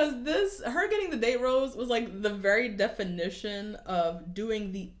 Because her getting the date Rose was like the very definition of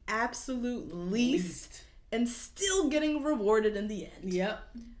doing the absolute least and still getting rewarded in the end. Yep.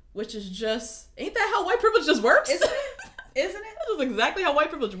 Which is just, ain't that how white privilege just works? Isn't it? That is exactly how white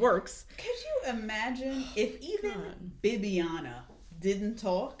privilege works. Could you imagine if even Bibiana didn't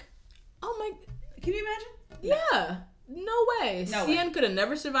talk? Oh my, can you imagine? Yeah. No way. No Cian way. could have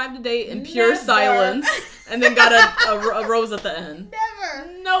never survived a date in pure silence and then got a rose at the end.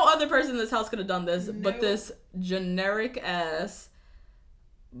 Never. No other person in this house could have done this, but Nope. this generic ass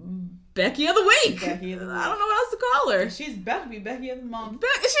Becky of the week. Becky of the week. I don't know what else to call her. She's about to be Becky of the month.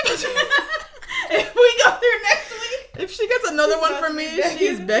 If we go through next week, if she gets another She's one about from to me, be Becky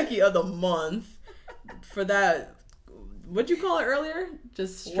she's of the Becky of the month. For that, what'd you call it earlier?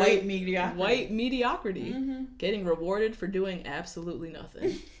 Just straight White mediocrity. White mediocrity. Getting rewarded for doing absolutely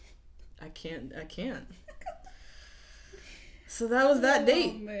nothing. I can't. So that was that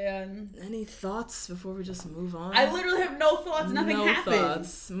date. Oh, man. Any thoughts before we just move on? I literally have no thoughts. Nothing happened.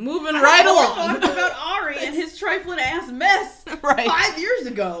 Thoughts. Moving I right had more along. thoughts about Ari and his trifling ass mess Right. 5 years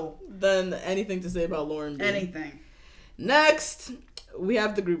ago. Then anything to say about Lauren B. Anything. Next, we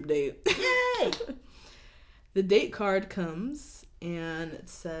have the group date. Yay! The date card comes and it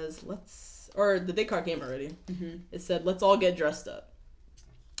says, the date card came already. It said, let's all get dressed up.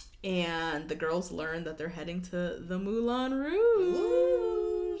 And the girls learn that they're heading to the Moulin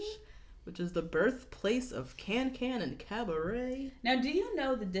Rouge, which is the birthplace of Can-Can and Cabaret. Now, do you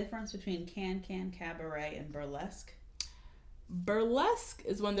know the difference between Can-Can, Cabaret, and Burlesque? Burlesque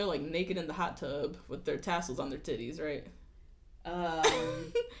is when they're like naked in the hot tub with their tassels on their titties, right?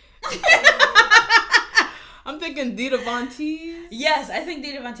 I'm thinking Dita Von Teese. Yes, I think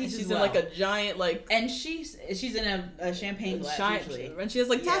Dita Von Teese is She's in like a giant and she's in a champagne glass usually. And she has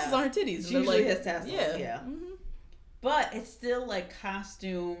like tassels on her titties. She usually has tassels. Yeah. Mm-hmm. But it's still like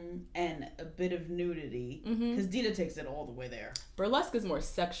costume and a bit of nudity because Dita takes it all the way there. Burlesque is more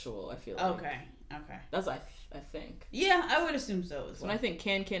sexual, I feel like. Okay. That's what I think. Yeah, I would assume so as well. When I think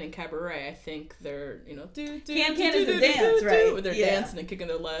Can-Can and Cabaret, I think they're, Can-Can is a dance, right? Where they're dancing and kicking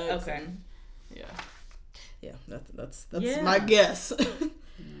their legs. Okay. Yeah, that's my guess.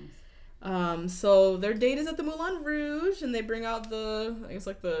 So their date is at the Moulin Rouge, and they bring out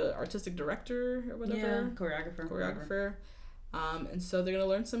the artistic director or whatever. Yeah, choreographer. And so they're gonna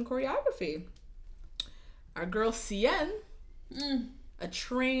learn some choreography. Our girl Cian, a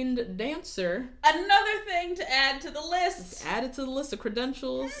trained dancer. Another thing to add to the list. Added to the list of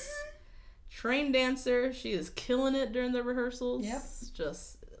credentials. Trained dancer. She is killing it during the rehearsals. Yep.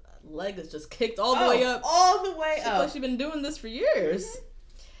 Just leg is just kicked all the way up. All the way up. Like she's been doing this for years.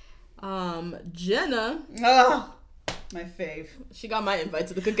 Jenna. Oh, my fave. She got my invite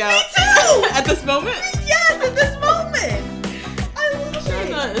to the cookout. Me too! At this moment. Yes, at this moment. I love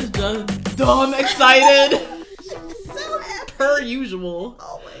Jenna is just dumb excited. So happy. Per usual.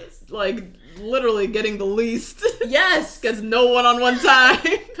 Always. Like, literally getting the least. Yes. Gets no one time.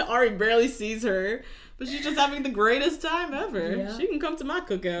 Ari barely sees her. But she's just having the greatest time ever. Yeah. She can come to my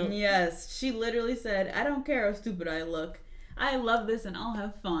cookout. Yes. She literally said, I don't care how stupid I look. I love this and I'll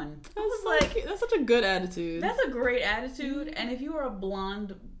have fun. I was like, that's such a good attitude. That's a great attitude. And if you were a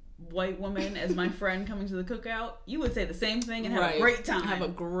blonde white woman as my friend coming to the cookout, you would say the same thing and have a great time. Have a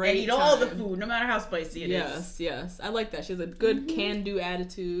great and eat all the food, no matter how spicy it is. Yes. I like that. She has a good can-do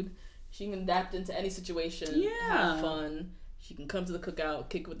attitude. She can adapt into any situation. Have fun. She can come to the cookout,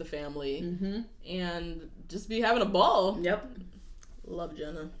 kick with the family, and just be having a ball. Yep. Love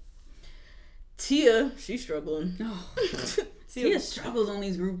Jenna. Tia, she's struggling. Oh. Tia struggles on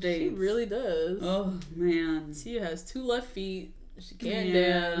these group dates. She really does. Oh, man. Tia has 2 left feet. She can't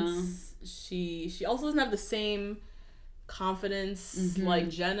dance. She also doesn't have the same confidence like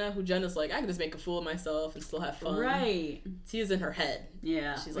Jenna, Jenna's like, I can just make a fool of myself and still have fun. Right. Tia's in her head.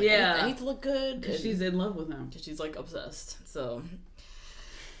 Yeah. She's like, I need to look good. Because she's in love with him. She's like obsessed. So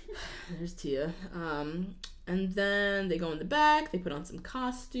There's Tia. And then they go in the back. They put on some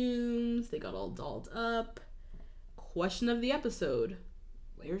costumes. They got all dolled up. Question of the episode.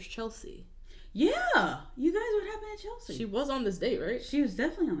 Where's Chelsea? Yeah. You guys, what happened at Chelsea? She was on this date, right? She was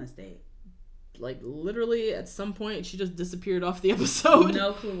definitely on this date. Like, literally, at some point, she just disappeared off the episode.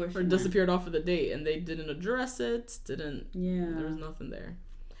 No clue where she went. Or disappeared off of the date. And they didn't address it. Yeah. There was nothing there.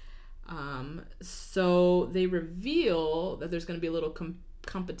 So they reveal that there's going to be a little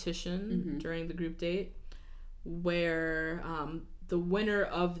competition during the group date where the winner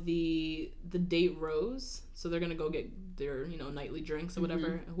of the date rose, so they're going to go get their nightly drinks or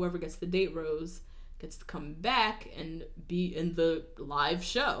whatever. Whoever gets the date rose gets to come back and be in the live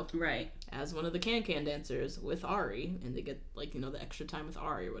show, right, as one of the can dancers with Ari, and they get the extra time with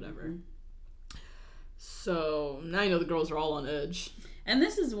Ari or whatever. So now the girls are all on edge. And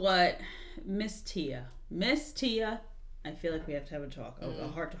this is what Miss Tia, I feel like we have to have a talk, a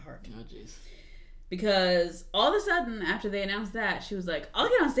heart-to-heart. Oh, jeez. Because all of a sudden, after they announced that, she was like, I'll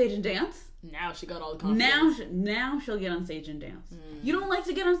get on stage and dance. Now she got all the confidence. Now she'll get on stage and dance. You don't like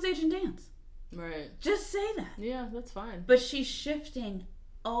to get on stage and dance. Right. Just say that. Yeah, that's fine. But she's shifting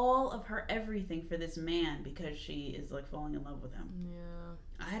all of her everything for this man because she is falling in love with him.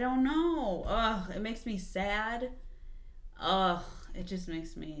 Yeah. I don't know. Ugh, it makes me sad. Ugh, it just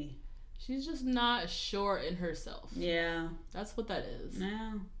makes me... She's just not sure in herself. Yeah. That's what that is.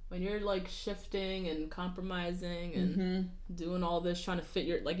 Yeah. When you're shifting and compromising and doing all this, trying to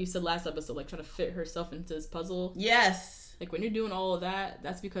fit like you said last episode, trying to fit herself into this puzzle. Yes. When you're doing all of that,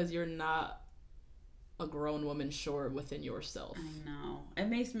 that's because you're not a grown woman sure within yourself. I know. It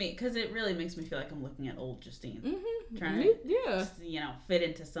makes me, because it really makes me feel like I'm looking at old Justine. Trying to, fit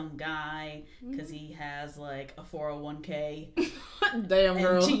into some guy because he has a 401k. Damn, and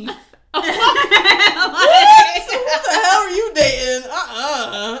girl. Teeth. What? Who the hell are you dating?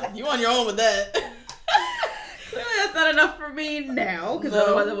 You on your own with that. Clearly that's not enough for me now, because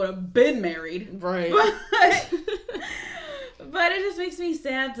otherwise I would have been married. Right. But it just makes me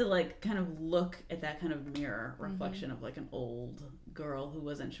sad to kind of look at that kind of mirror reflection of an old girl who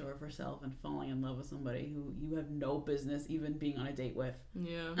wasn't sure of herself and falling in love with somebody who you have no business even being on a date with.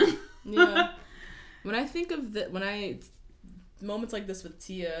 Yeah. Yeah. When I think of moments like this with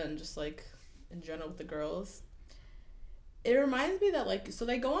Tia and just in general with the girls, it reminds me that so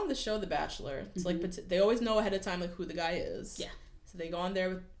they go on the show The Bachelor. It's they always know ahead of time who the guy is. Yeah. So they go on there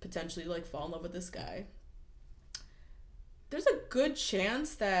with potentially fall in love with this guy. There's a good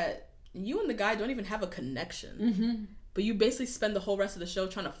chance that you and the guy don't even have a connection. But you basically spend the whole rest of the show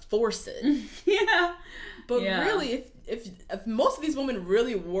trying to force it. Yeah. But really, if most of these women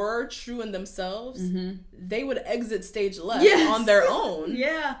really were true in themselves, they would exit stage left on their own.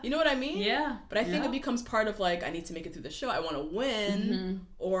 Yeah. You know what I mean? Yeah. But I think it becomes part of I need to make it through the show. I want to win.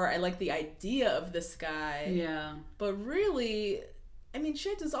 Or I like the idea of this guy. Yeah. But really,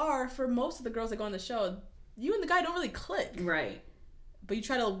 chances are for most of the girls that go on the show, you and the guy don't really click. Right. But you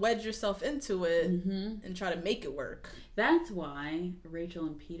try to wedge yourself into it and try to make it work. That's why Rachel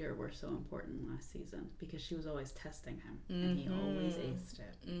and Peter were so important last season, because she was always testing him and he always aced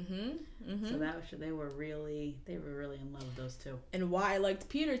it. So they were really in love with those two. And why I liked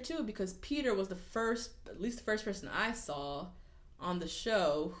Peter too, because Peter was at least the first person I saw on the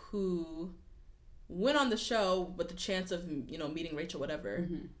show who went on the show with the chance of meeting Rachel, whatever.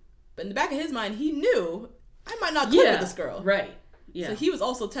 But in the back of his mind, he knew I might not click with this girl. Right. Yeah. So he was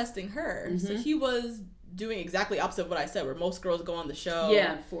also testing her. So he was doing exactly opposite of what I said, where most girls go on the show.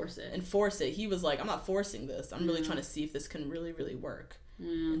 Yeah, and force it. He was like, I'm not forcing this. I'm really trying to see if this can really, really work.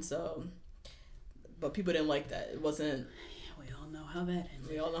 And so, but people didn't like that. It wasn't. Yeah, we all know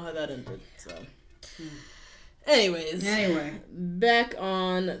how that ended. So. Anyway, back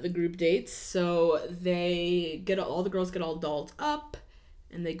on the group dates. So all the girls get all dolled up,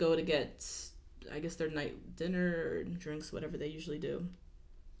 and they go to get, I guess, their night dinner or drinks, whatever they usually do.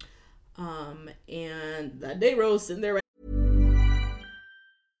 And that day Rose sitting there.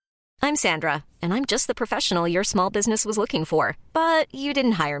 I'm Sandra, and I'm just the professional your small business was looking for. But you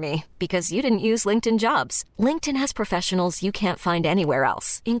didn't hire me because you didn't use LinkedIn Jobs. LinkedIn has professionals you can't find anywhere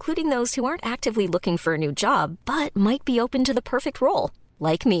else, including those who aren't actively looking for a new job, but might be open to the perfect role,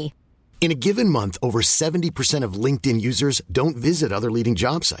 like me. In a given month, over 70% of LinkedIn users don't visit other leading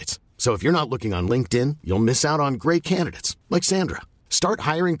job sites. So if you're not looking on LinkedIn, you'll miss out on great candidates like Sandra. Start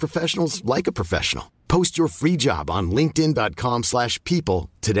hiring professionals like a professional. Post your free job on linkedin.com/people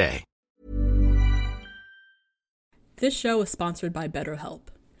today. This show is sponsored by BetterHelp.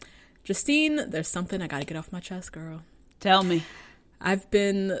 Justine, there's something I gotta get off my chest, girl. Tell me. I've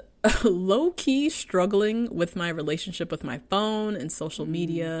been low-key struggling with my relationship with my phone and social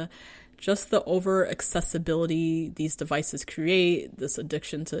media. Just the over accessibility these devices create, this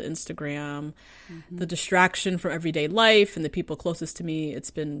addiction to Instagram, the distraction from everyday life and the people closest to me.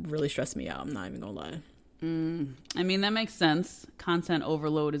 It's been really stressing me out. I'm not even gonna lie. I mean, that makes sense. Content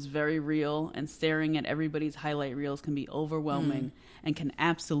overload is very real, and staring at everybody's highlight reels can be overwhelming and can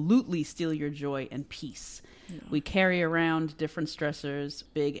absolutely steal your joy and peace. Yeah. We carry around different stressors,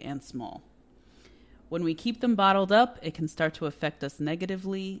 big and small. When we keep them bottled up, it can start to affect us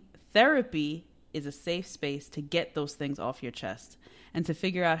negatively. Therapy is a safe space to get those things off your chest and to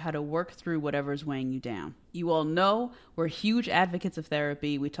figure out how to work through whatever's weighing you down. You all know we're huge advocates of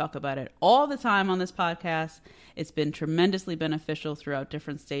therapy. We talk about it all the time on this podcast. It's been tremendously beneficial throughout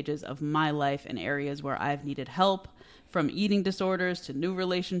different stages of my life and areas where I've needed help, from eating disorders to new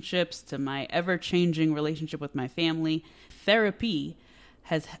relationships to my ever-changing relationship with my family. Therapy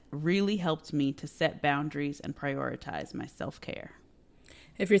has really helped me to set boundaries and prioritize my self-care.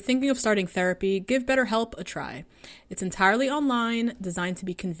 If you're thinking of starting therapy, give BetterHelp a try. It's entirely online, designed to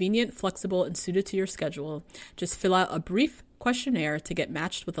be convenient, flexible, and suited to your schedule. Just fill out a brief questionnaire to get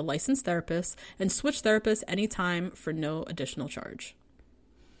matched with a licensed therapist and switch therapists anytime for no additional charge.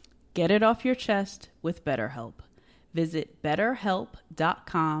 Get it off your chest with BetterHelp. Visit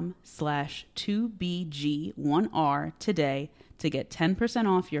betterhelp.com/2BG1R today to get 10%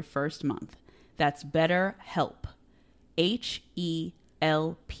 off your first month. That's BetterHelp.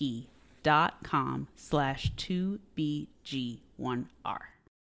 HELP.com/2BG1R.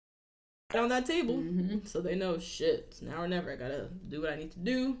 On that table, so they know shit. It's now or never. I gotta do what I need to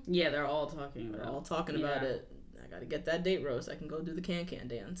do. Yeah, they're all talking about it. They're all talking about it. I gotta get that date rose. I can go do the can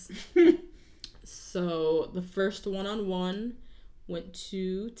dance. So the first one-on-one went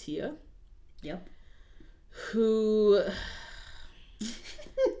to Tia. Yep. Who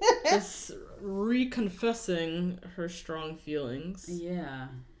is reconfessing her strong feelings. Yeah.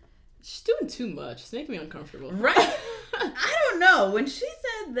 She's doing too much. It's making me uncomfortable. Right? I don't know. When she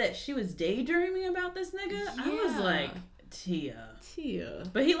said that she was daydreaming about this nigga, I was like, Tia.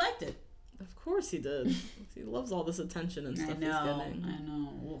 But he liked it. Of course he did. He loves all this attention and stuff he's getting. I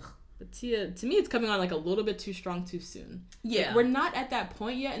know. Ugh. But Tia, to me, it's coming on like a little bit too strong too soon. Yeah. Like, we're not at that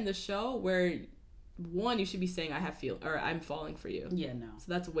point yet in the show where, one, you should be saying I'm falling for you. Yeah, no. So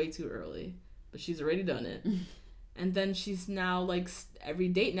that's way too early. But she's already done it. And then she's now like every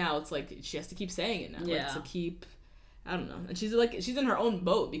date now it's like she has to keep saying it now. Yeah. Like, to keep, I don't know. And she's in her own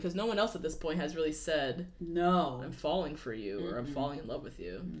boat because no one else at this point has really said, no, I'm falling for you or I'm falling in love with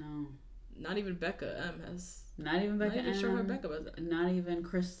you. No. Not even Becca M has. Not even Becca M. Not even sure what Becca was. Not even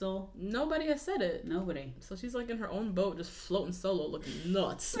Crystal. Nobody has said it. Nobody. So she's like in her own boat, just floating solo, looking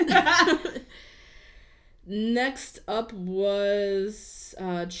nuts. Next up was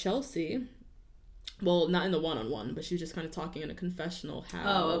Chelsea. Well, not in the one-on-one, but she was just kind of talking in a confessional. How?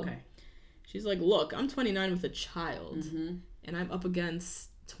 Oh, okay. She's like, look, I'm 29 with a child, and I'm up against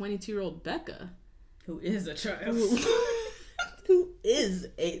 22-year-old Becca. Who is a child. Who is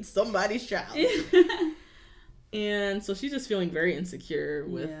somebody's child. And so she's just feeling very insecure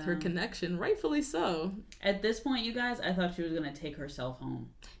with her connection, rightfully so. At this point, you guys, I thought she was going to take herself home.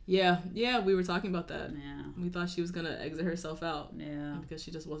 Yeah, we were talking about that. Yeah. We thought she was going to exit herself out. Yeah. Because she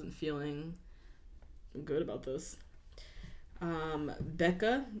just wasn't feeling good about this.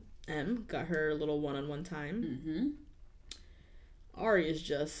 Becca M got her little one-on-one time. Ari is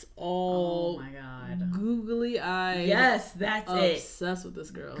just all oh my god, googly eyed. Yes, that's it. Obsessed with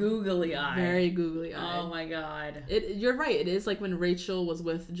this girl. Googly eyed. Very googly eyed. Oh my god. You're right. It is like when Rachel was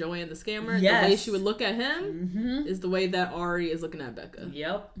with Joanne the scammer. Yes. The way she would look at him is the way that Ari is looking at Becca.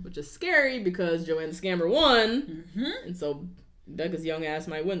 Yep. Which is scary because Joanne the scammer won. And so Becca's young ass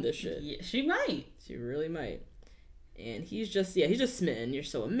might win this shit. Yeah, she might. She really might. And he's just smitten. You're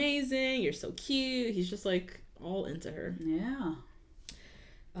so amazing. You're so cute. He's just like all into her. Yeah.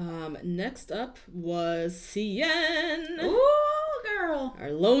 Next up was Cien. Ooh, girl.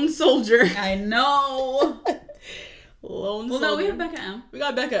 Our lone soldier. I know. Lone soldier. Well, no, we have Becca M. We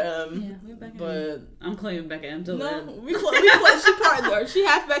got Becca M. Yeah, we have Becca but M. I'm claiming Becca M till then. No, we she part she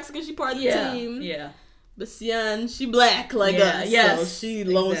half Mexican, she part of the team. Yeah. But Cien, she black like us. Yes. So she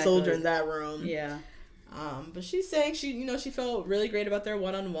lone soldier in that room. Yeah. But she's saying she felt really great about their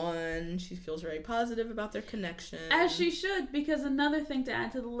one-on-one. She feels very positive about their connection. As she should, because another thing to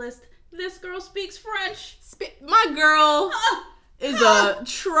add to the list, this girl speaks French. My girl is a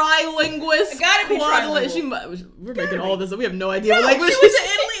trilinguist. Gotta be trilingual. We're making all this up. We have no idea what language she was in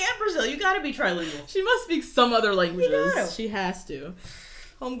Italy and Brazil. You gotta be trilingual. She must speak some other languages. She has to.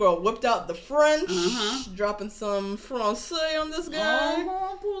 Homegirl whipped out the French, dropping some Francais on this guy.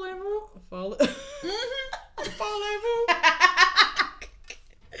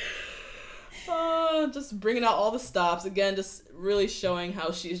 Just bringing out all the stops again, just really showing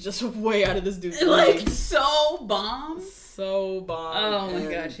how she's just way out of this dude's like league. so bomb. So bomb. Oh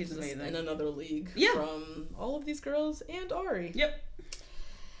my god, she's amazing. In another league from all of these girls and Ari. Yep.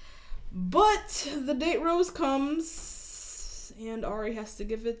 But the date rose comes, and Ari has to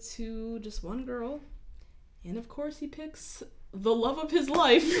give it to just one girl, and of course he picks the love of his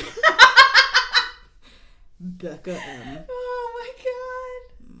life, Becca M. Oh my god.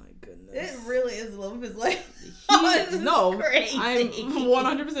 Goodness. It really is the love of his life. Crazy. I'm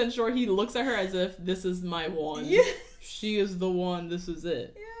 100% sure he looks at her as if this is my one. Yes. She is the one. This is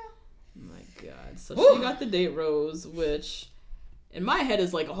it. Yeah. My god. So she got the date rose, which in my head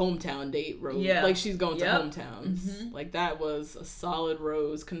is like a hometown date rose. Yeah. Like she's going to hometowns. Mm-hmm. Like that was a solid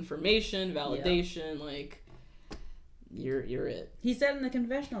rose confirmation, validation. Yep. Like you're it. He said in the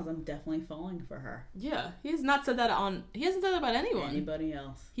confessionals, I'm definitely falling for her. Yeah. He hasn't said that about anyone. Anybody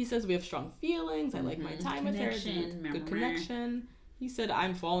else. He says we have strong feelings. I like my time with her. Good connection. He said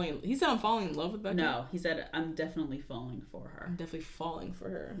I'm falling in love with Becca. No, he said I'm definitely falling for her. I'm definitely falling for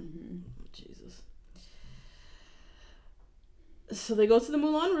her. Mm-hmm. Jesus. So they go to the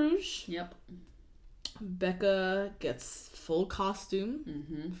Moulin Rouge. Yep. Becca gets full costume.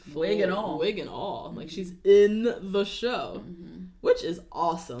 Mm-hmm. Wig and all. Mm-hmm. Like she's in the show. Mm-hmm. Which is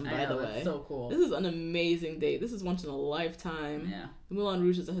awesome, by the way. It's so cool. This is an amazing date. This is once in a lifetime. Yeah. The Moulin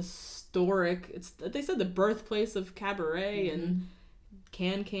Rouge is a historic, they said the birthplace of cabaret and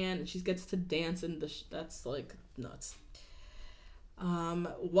Can, and she gets to dance in that's like nuts.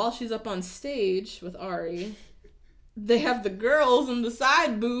 While she's up on stage with Ari, they have the girls in the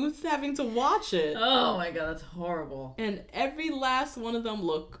side booth having to watch it. Oh my god, that's horrible. And every last one of them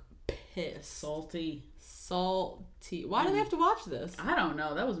look pissed. Salty. Why do they have to watch this? I don't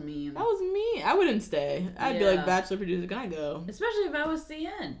know. That was mean. I wouldn't stay. I'd be like, Bachelor producer, can I go? Especially if I was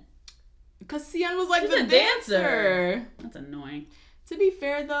CN. Because CN was like the dancer. That's annoying. To be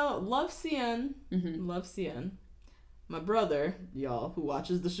fair, though, love CN. Mm-hmm. Love CN. My brother, y'all, who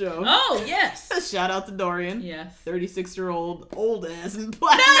watches the show. Oh, yes. Shout out to Dorian. Yes. 36-year-old, old ass and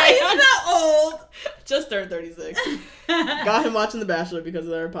black. No, he's not old. Just turned 36. Got him watching The Bachelor because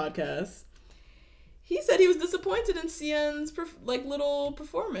of our podcast. He said he was disappointed in CN's little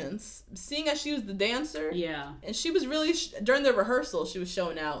performance, seeing as she was the dancer. Yeah. And she was really, during the rehearsal, she was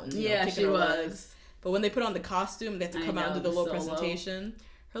showing out and kicking her legs. But when they put on the costume, they had to come out and do the little presentation.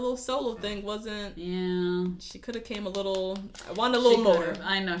 Her little solo thing wasn't... Yeah. She could have came a little... I wanted a little more.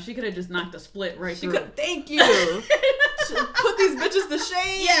 I know. She could have just knocked a split right through. Thank you. Put these bitches to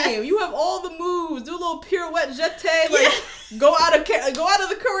shame. Yes. You have all the moves. Do a little pirouette jeté. Go out of the choreography. Go out of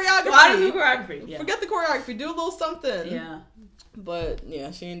the choreography. Yeah. Forget the choreography. Do a little something. Yeah. But,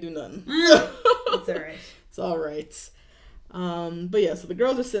 she ain't do nothing. It's all right. It's all right. But yeah, so the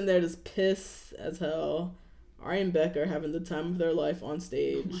girls are sitting there just pissed as hell. Ari and Becca are having the time of their life on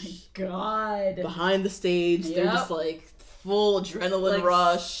stage. Oh my god. Behind the stage, they're just like full adrenaline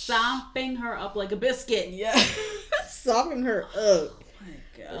rush. Stomping her up like a biscuit. Yeah. Stomping her up. Oh my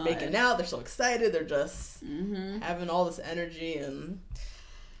god. They're making out, they're so excited, they're just having all this energy and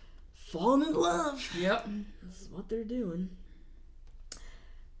falling in love. Yep. This is what they're doing.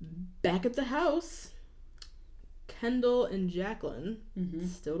 Back at the house, Kendall and Jacqueline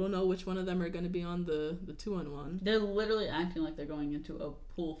still don't know which one of them are going to be on the 2-on-1. They're literally acting like they're going into a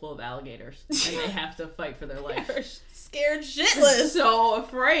pool full of alligators and they have to fight for their life. They're scared shitless. So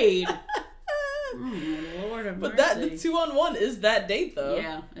afraid. Lord of mercy. But the 2-on-1 is that date though.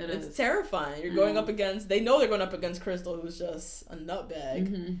 Yeah, it's terrifying. You're going up against. They know they're going up against Crystal, who's just a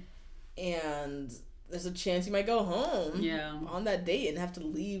nutbag, and there's a chance you might go home. Yeah. On that date and have to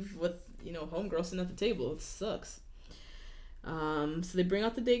leave with homegirl sitting at the table. It sucks. So they bring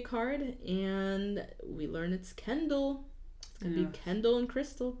out the date card and we learn it's Kendall. It's gonna be Kendall and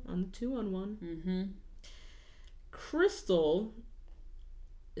Crystal on the 2-on-1. Crystal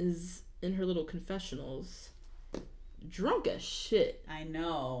is in her little confessionals, drunk as shit. I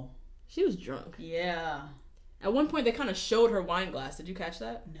know. She was drunk. Yeah. At one point, they kind of showed her wine glass. Did you catch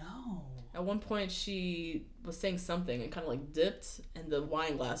that? No. At one point, she was saying something and kind of dipped, and the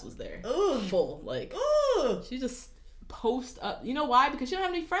wine glass was there. Ugh. Full. Ugh. She just post up. You know why? Because she don't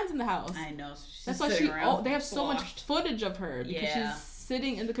have any friends in the house. I know. That's why they have so much footage of her because she's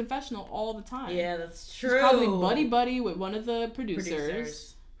sitting in the confessional all the time. Yeah, that's true. She's probably buddy with one of the producers.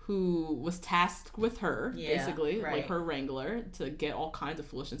 Who was tasked with her, basically, like her wrangler, to get all kinds of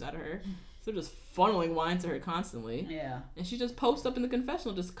foolishness out of her. So just funneling wine to her constantly. Yeah. And she just posts up in the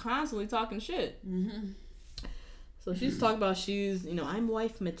confessional, just constantly talking shit. So she's talking about she's, I'm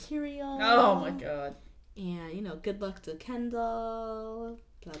wife material. Oh my god. And, good luck to Kendall.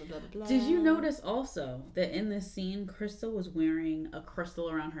 Blah, blah, blah, blah, blah. Did you notice also that in this scene, Crystal was wearing a crystal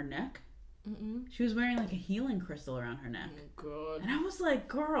around her neck? Mm-mm. She was wearing like a healing crystal around her neck. Oh, God. And I was like,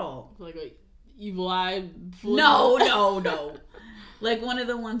 girl. Like a evil eye. No. Like one of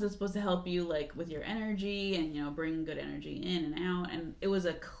the ones that's supposed to help you like with your energy and, bring good energy in and out. And it was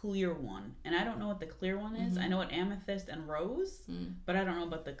a clear one. And I don't know what the clear one is. I know what amethyst and rose, but I don't know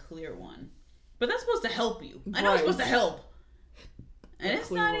about the clear one. But that's supposed to help you. I know it's supposed to help. And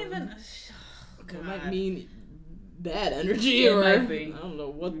it's not even... Oh, it might mean bad energy it or... might be. I don't know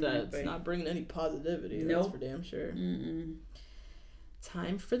what that's... It's not bringing any positivity. Nope. That's for damn sure. Mm-mm.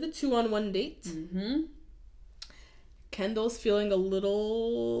 Time for the 2-on-1 date. Mm-hmm. Kendall's feeling a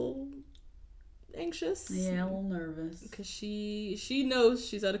little anxious. Yeah, a little nervous. Because she knows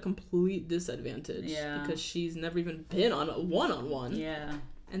she's at a complete disadvantage. Yeah. Because she's never even been on a one-on-one. Yeah.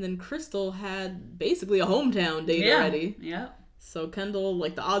 And then Crystal had basically a hometown date already. Yeah. So Kendall,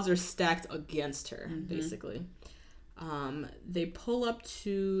 like, the odds are stacked against her, basically. They pull up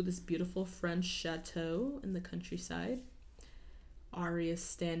to this beautiful French chateau in the countryside. Ari is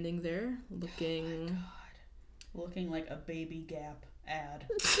standing there, looking... Oh, my God. Looking like a Baby Gap ad.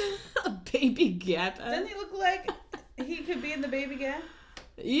 A Baby Gap ad? Doesn't he look like he could be in the Baby Gap?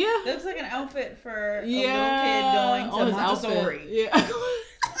 Yeah. It looks like an outfit for a little kid going to Montessori. Yeah.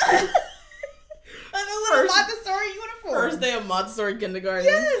 Like a little Montessori uniform. First day of Montessori kindergarten.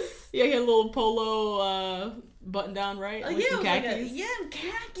 Yes. Yeah, he had a little polo button down, right? Like some khakis.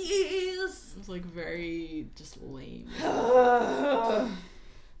 Khakis. It was like very just lame.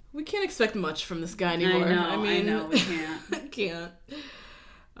 We can't expect much from this guy anymore. I know, we can't. Can't.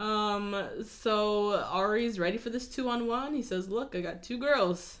 So Ari's ready for this 2-on-1. He says, "Look, I got 2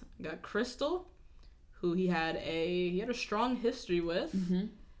 girls. I got Crystal, who he had a strong history with,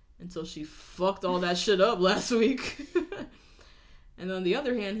 until she fucked all that shit up last week. And on the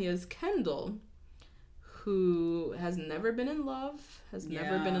other hand, he has Kendall, who has never been in love, has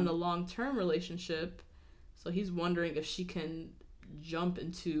never been in a long-term relationship. So he's wondering if she can jump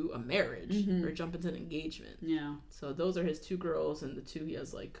into a marriage or jump into an engagement. Yeah. So those are his 2 girls and the 2 he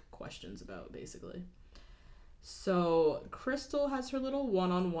has like questions about, basically. So Crystal has her little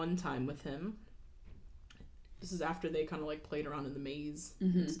one-on-one time with him. This is after they kind of like played around in the maze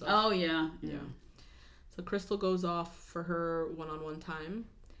and stuff. Oh yeah. So Crystal goes off for her one-on-one time.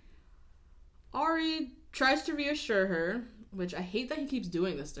 Ari tries to reassure her, which I hate that he keeps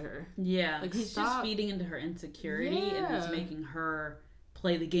doing this to her. Yeah, like he's just feeding into her insecurity and he's making her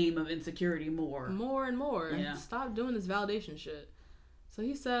play the game of insecurity more and more. Yeah. Stop doing this validation shit. So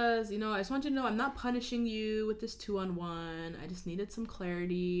he says, I just want you to know I'm not punishing you with this 2-on-1. I just needed some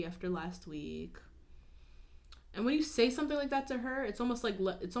clarity after last week. And when you say something like that to her, it's almost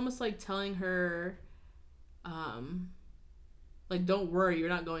like telling her, like, don't worry, you're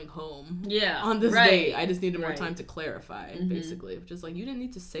not going home. Yeah. On this date. I just needed more time to clarify, basically. Which is like, you didn't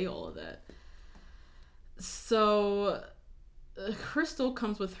need to say all of that. So Crystal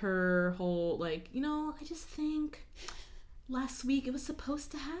comes with her whole, like, I just think last week it was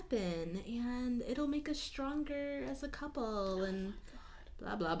supposed to happen. And it'll make us stronger as a couple. And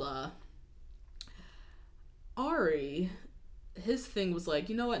blah, blah, blah. Ari, his thing was like,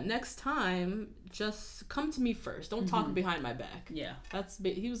 you know what, next time, just come to me first. Don't talk behind my back. Yeah.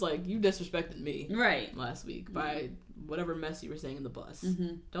 He was like, you disrespected me. Right. Last week by whatever mess you were saying in the bus.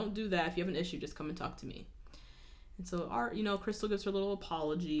 Don't do that. If you have an issue, just come and talk to me. And so, Crystal gives her a little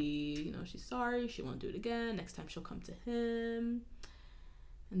apology. She's sorry. She won't do it again. Next time she'll come to him.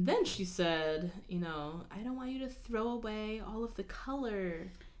 And then she said, I don't want you to throw away all of the color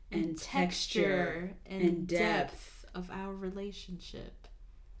and texture and depth of our relationship.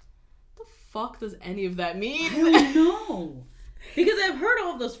 The fuck does any of that mean? I don't know. Because I've heard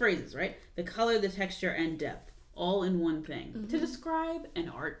all of those phrases, right? The color, the texture, and depth. All in one thing. To describe an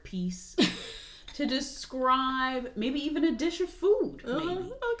art piece. To describe maybe even a dish of food.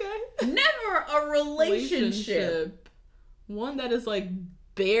 Maybe. Okay. Never a relationship. One that is like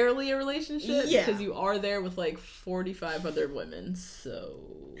barely a relationship. Yeah. Because you are there with like 45 other women. So...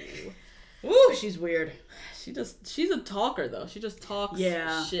 Ooh, she's weird. She's a talker though. She just talks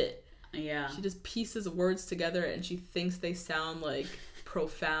shit. Yeah. She just pieces words together and she thinks they sound like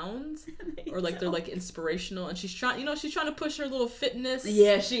profound or like they're like inspirational, and she's trying to push her little fitness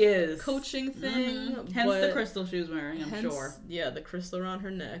she is coaching thing. Hence the crystal she was wearing, I'm sure. Yeah, the crystal around her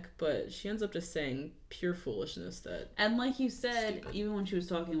neck, but she ends up just saying pure foolishness and like you said, even when she was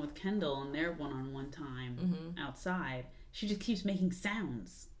talking with Kendall and their one-on-one time outside, she just keeps making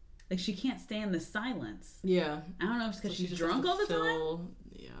sounds. Like, she can't stand the silence. Yeah. I don't know if it's because she's drunk all the time.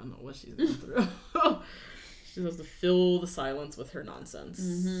 Yeah, I don't know what she's going through. She has to fill the silence with her nonsense.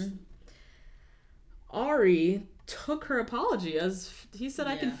 Mm-hmm. Ari took her apology as he said,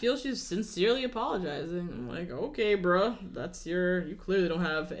 I can feel she's sincerely apologizing. I'm like, okay, bruh, that's you clearly don't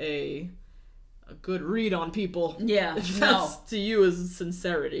have a good read on people. Yeah, if that's to you is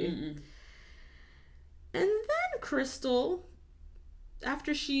sincerity. Mm-mm. And then Crystal,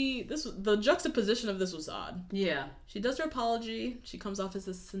 after the juxtaposition of this was odd. Yeah. She does her apology. She comes off as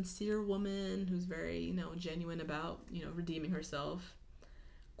a sincere woman who's very, genuine about, redeeming herself.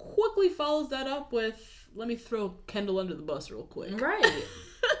 Quickly follows that up with, let me throw Kendall under the bus real quick. Right.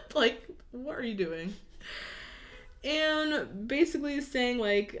 Like, what are you doing? And basically saying,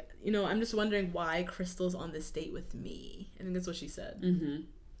 like, I'm just wondering why Crystal's on this date with me. I think that's what she said. Mm-hmm.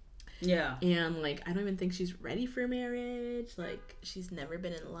 Yeah. And, like, I don't even think she's ready for marriage. Like, she's never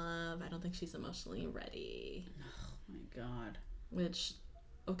been in love. I don't think she's emotionally ready. Oh, my God. Which,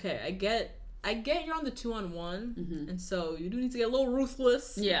 okay, I get you're on the 2-on-1, mm-hmm. and so you do need to get a little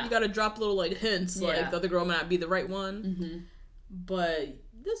ruthless. Yeah. You gotta drop little, like, hints, like, the other girl might not be the right one. Mm-hmm. But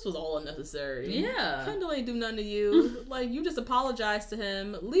this was all unnecessary. Yeah. Kendall ain't do nothing to you. Like, you just apologize to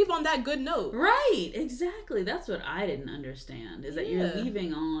him. Leave on that good note. Right. Exactly. That's what I didn't understand, is that you're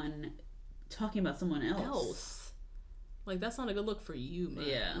leaving on talking about someone else. Like, that's not a good look for you, man.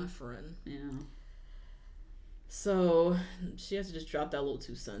 Yeah. My friend. Yeah. So, she has to just drop that little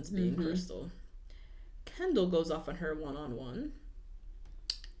 2 cents being mm-hmm. Crystal. Kendall goes off on her 1-on-1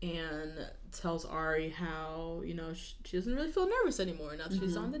 and tells Ari how, she doesn't really feel nervous anymore now that mm-hmm.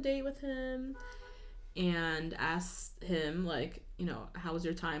 she's on the date with him, and asks him, like, how was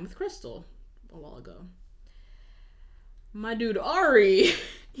your time with Crystal a while ago? My dude Ari,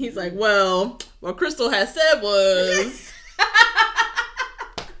 he's like, well, what Crystal has said was...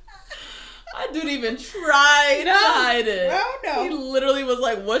 I didn't even try to hide it. No. He literally was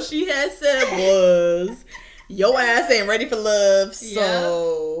like, what she had said was, your ass ain't ready for love,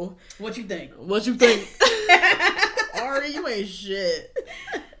 so... What you think? Ari, you ain't shit.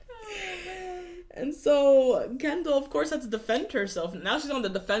 And so, Kendall, of course, had to defend herself. Now she's on the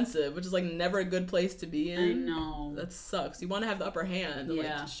defensive, which is, like, never a good place to be in. I know. That sucks. You want to have the upper hand and,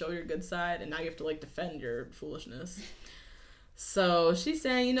 like, show your good side, and now you have to, like, defend your foolishness. So she's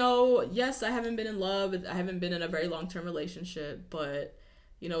saying, yes, I haven't been in love. I haven't been in a very long-term relationship, but,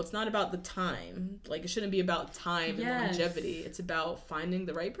 it's not about the time. Like, it shouldn't be about time and longevity. It's about finding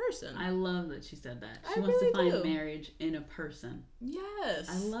the right person. I love that she said that. She wants to find marriage in a person. Yes.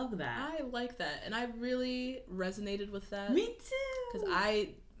 I love that. I like that. And I really resonated with that. Me too. Because I,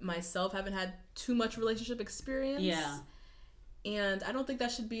 myself, haven't had too much relationship experience. Yeah. And I don't think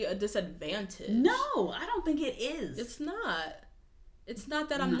that should be a disadvantage. No, I don't think it is. It's not. It's not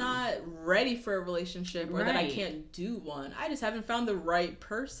that I'm not ready for a relationship or that I can't do one. I just haven't found the right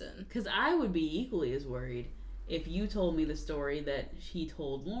person. Because I would be equally as worried if you told me the story that he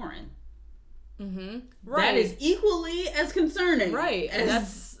told Lauren. Mm-hmm. Right. That is equally as concerning. Right. And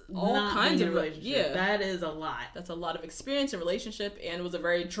that's all kinds of relationship. Yeah. That is a lot. That's a lot of experience in relationship, and it was a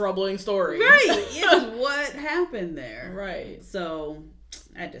very troubling story. Right. It was what happened there. Right. So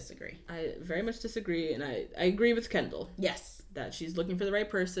I disagree. I very much disagree, and I agree with Kendall. Yes. That she's looking for the right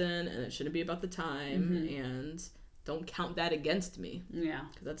person, and it shouldn't be about the time, mm-hmm. and don't count that against me. Yeah.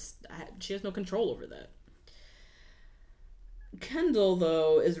 Because she has no control over that. Kendall,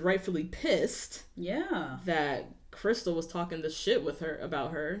 though, is rightfully pissed. Yeah. That Crystal was talking this shit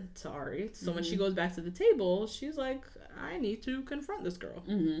about her to Ari. So when she goes back to the table, she's like, I need to confront this girl.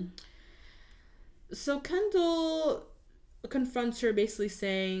 Mm-hmm. So Kendall confronts her, basically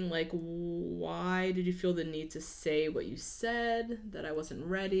saying, like, why did you feel the need to say what you said, that I wasn't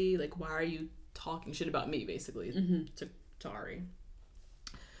ready? Like, why are you talking shit about me, basically, to Ari?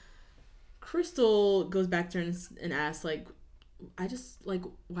 Crystal goes back to her and asks, like,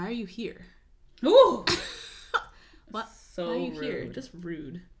 why are you here? Ooh! What? So why are you rude. here? Just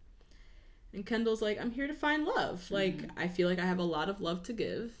rude. And Kendall's like, I'm here to find love. Like, I feel like I have a lot of love to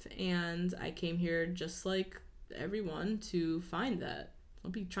give, and I came here just like everyone to find that.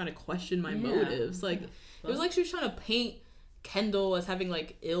 Don't be trying to question my motives. Like, it was like she was trying to paint Kendall as having,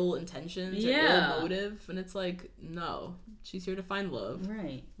 like, ill intentions or ill motive, and it's like, no, she's here to find love.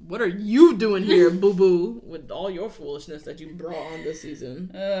 Right. What are you doing here, boo-boo, with all your foolishness that you brought on this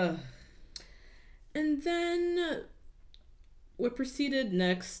season? And then what proceeded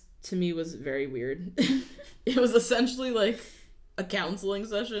next to me was very weird. It was essentially like a counseling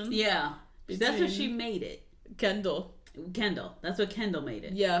session. Yeah. That's what she made it. Kendall. That's what Kendall made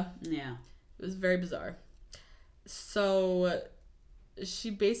it. Yeah. Yeah. It was very bizarre. So she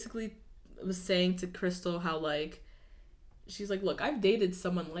basically was saying to Crystal how, like, she's like, look, I've dated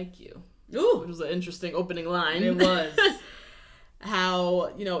someone like you. Ooh. Which was an interesting opening line. It was.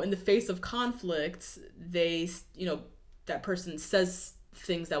 How, you know, in the face of conflict, they, you know, that person says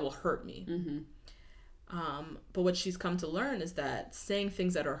things that will hurt me. Mm-hmm. But what she's come to learn is that saying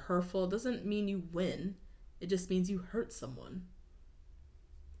things that are hurtful doesn't mean you win. It just means you hurt someone.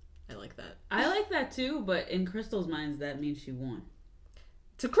 I like that. I like that too, but in Crystal's mind, that means she won.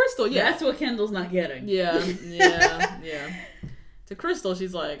 To Crystal, yeah. That's what Kendall's not getting. Yeah. To Crystal,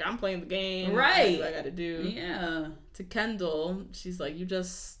 she's like, I'm playing the game. Right. That's what I gotta do. Yeah. To Kendall, she's like, you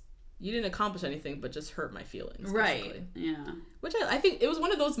didn't accomplish anything, but just hurt my feelings. Right. Basically. Yeah. Which I think it was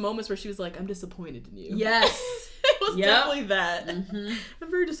one of those moments where she was like, I'm disappointed in you. Yes. It was definitely that. Mm-hmm.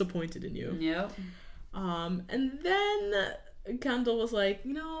 I'm very disappointed in you. Yep. And then Kendall was like,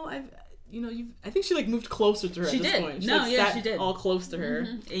 I think she like moved closer to her at this point. She she did. All close to her.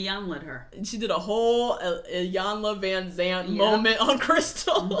 Mm-hmm. Iyanla her. She did a whole Iyanla Van Zant moment on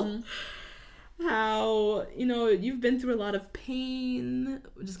Crystal. Mm-hmm. How, you've been through a lot of pain,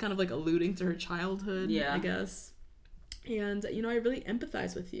 just kind of like alluding to her childhood, I guess. And, I really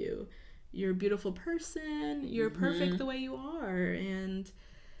empathize with you. You're a beautiful person. You're perfect the way you are. And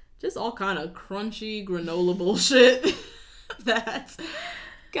just all kind of crunchy granola bullshit that...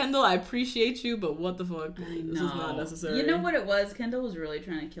 Kendall, I appreciate you, but what the fuck? This is not necessary. You know what it was? Kendall was really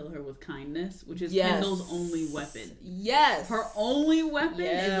trying to kill her with kindness, which is Kendall's only weapon. Yes. Her only weapon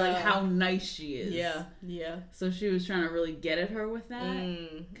is like how nice she is. Yeah. So she was trying to really get at her with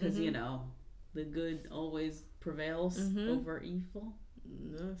that. Because, the good always prevails over evil.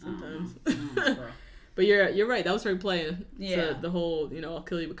 No, sometimes. But you're right. That was her playing. Yeah. The whole, I'll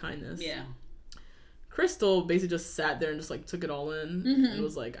kill you with kindness. Yeah. Crystal basically just sat there and just like took it all in and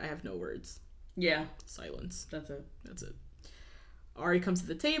was like, I have no words. Yeah. Silence. That's it. Ari comes to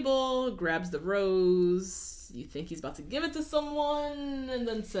the table, grabs the rose. You think he's about to give it to someone, and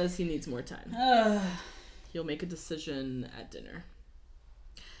then says he needs more time. He'll make a decision at dinner.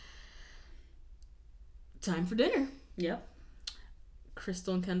 Time for dinner. Yep.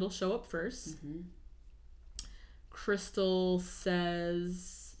 Crystal and Kendall show up first. Crystal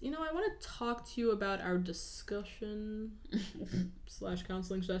says... I want to talk to you about our discussion /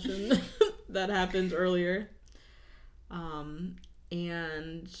 counseling session that happened earlier.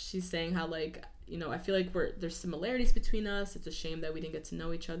 And she's saying how, like, I feel like there's similarities between us. It's a shame that we didn't get to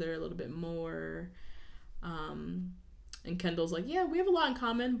know each other a little bit more. And Kendall's like, yeah, we have a lot in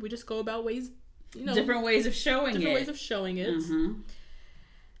common. We just go about ways, different ways of showing it. And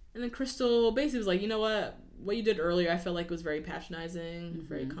then Crystal basically was like, you know what you did earlier, I felt like was very patronizing,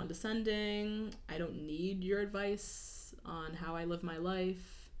 very condescending. I don't need your advice on how I live my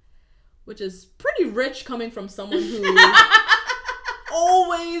life, which is pretty rich coming from someone who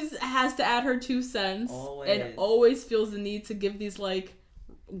always has to add her 2 cents and always feels the need to give these like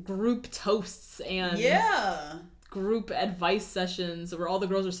group toasts and group advice sessions where all the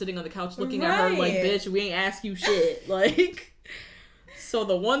girls are sitting on the couch looking at her like, bitch, we ain't ask you shit. Like... So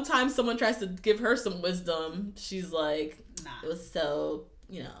the one time someone tries to give her some wisdom, she's like, nah. It was so,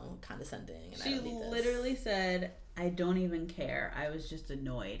 condescending. And she literally said, I don't even care. I was just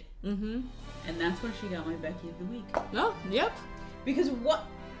annoyed. And that's where she got my Becky of the Week. Oh, yep. Because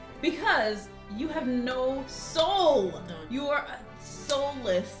you have no soul. You are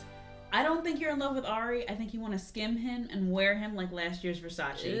soulless. I don't think you're in love with Ari. I think you want to skim him and wear him like last year's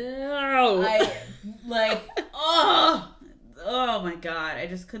Versace. Oh my god, I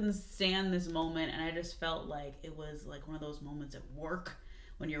just couldn't stand this moment, and I just felt like it was like one of those moments at work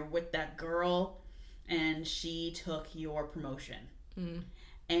when you're with that girl and she took your promotion.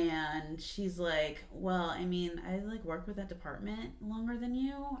 And she's like, well, I mean, I like worked with that department longer than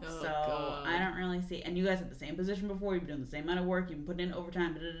you, God. I don't really see, and you guys had the same position before, you've been doing the same amount of work, you've been putting in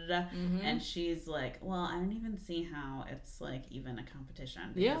overtime, and she's like, well, I don't even see how it's like even a competition,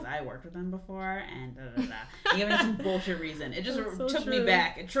 because I worked with them before, and giving some bullshit reason. It just took me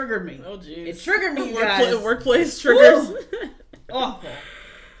back. It triggered me. Oh, jeez. It triggered me, guys. Workplace triggers. Awful.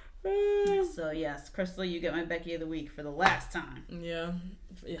 So yes, Crystal, you get my Becky of the Week for the last time. Yeah,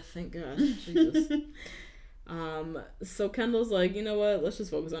 thank God. Jesus. So Kendall's like, you know what? Let's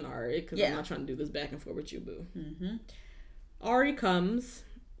just focus on Ari, because I'm not trying to do this back and forth with you, boo. Ari comes.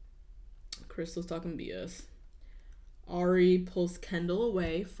 Crystal's talking BS. Ari pulls Kendall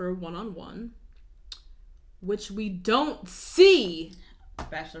away for a one-on-one, which we don't see.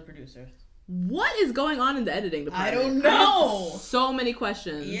 Bachelor producers. What is going on in the editing department? I don't know. So many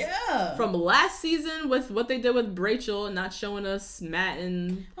questions. Yeah. From last season with what they did with Rachel and not showing us Matt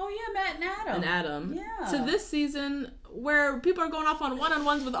and... Oh, yeah, Matt and Adam. Yeah. To this season where people are going off on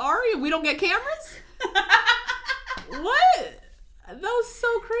one-on-ones with Ari and we don't get cameras? What? That was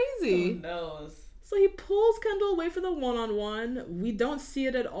so crazy. Who knows? So he pulls Kendall away from the one-on-one. We don't see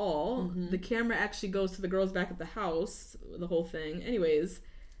it at all. Mm-hmm. The camera actually goes to the girls back at the house, the whole thing. Anyways,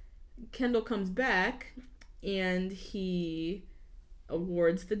 Kendall comes back and he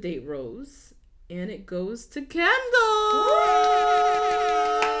awards the date rose. And it goes to Kendall!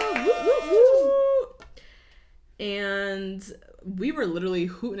 Woo, woo, woo. And we were literally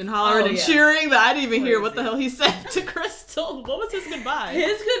hooting and hollering and cheering that I didn't even hear what the hell he said to Crystal. What was his goodbye?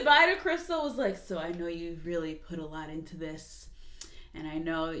 His goodbye to Crystal was like, so I know you really put a lot into this, and I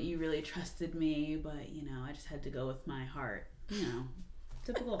know that you really trusted me, but, you know, I just had to go with my heart. You know,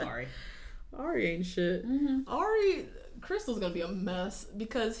 typical Ari. Ari ain't shit. Ari, Crystal's gonna be a mess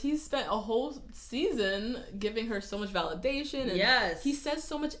because he spent a whole season giving her so much validation. And he says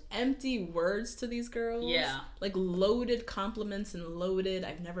so much empty words to these girls. Yeah. Like loaded compliments and loaded,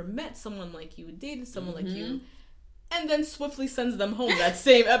 I've never met someone like you, dated someone like you. And then swiftly sends them home that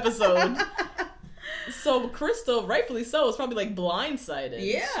same episode. So Crystal, rightfully so, was probably like blindsided.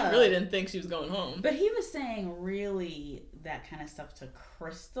 Yeah. She really didn't think she was going home. But he was saying really that kind of stuff to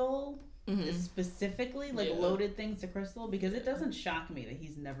Crystal. Specifically, like loaded things to Crystal, because it doesn't shock me that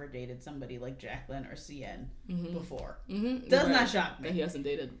he's never dated somebody like Jacqueline or CN before. Does not shock me. That he hasn't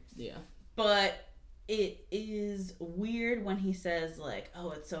dated, But it is weird when he says like,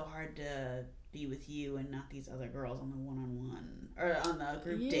 oh, it's so hard to be with you and not these other girls on the one-on-one or on the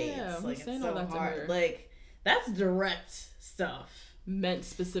group dates. Like, it's so hard. Like, that's direct stuff. Meant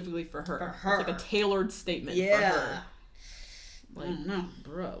specifically for her. It's like a tailored statement for her. Like,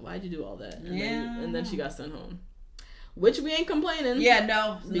 bro, why'd you do all that? And then she got sent home. Which we ain't complaining. Yeah,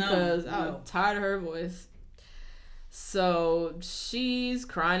 no. Because I'm tired of her voice. So she's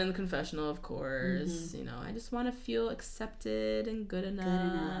crying in the confessional, of course. You know, I just want to feel accepted and good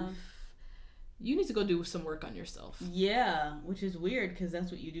enough. You need to go do some work on yourself. Yeah, which is weird because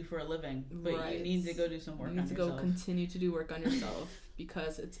that's what you do for a living. But you need to go do some work on yourself. You need to go continue to do work on yourself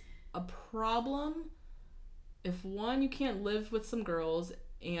because it's a problem. If one, you can't live with some girls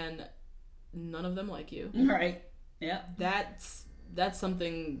and none of them like you. Right. Yeah. That's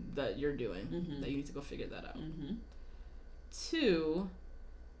something that you're doing that you need to go figure that out. 2,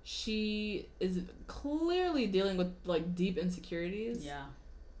 she is clearly dealing with like deep insecurities. Yeah.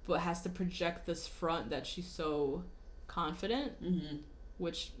 But has to project this front that she's so confident,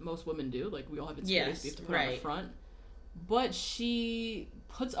 which most women do. Like we all have insecurities, we have to put on the front. But she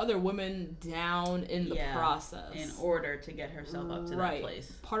puts other women down in the process. In order to get herself up to that place.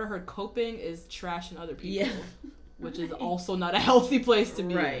 Part of her coping is trashing other people. Yeah. Which is also not a healthy place to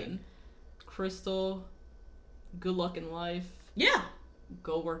be in. Crystal, good luck in life. Yeah.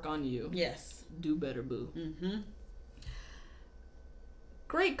 Go work on you. Yes. Do better, boo.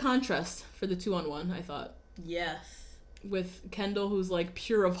 Great contrast for the 2-on-1, I thought. Yes. With Kendall, who's like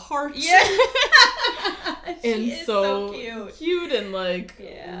pure of heart. Yeah. And so cute and like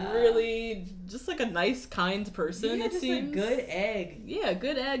really just like a nice, kind person. Yeah, it just seems a good egg. Yeah,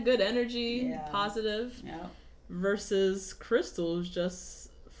 good egg, good energy, positive. Yeah. Versus Crystal, who's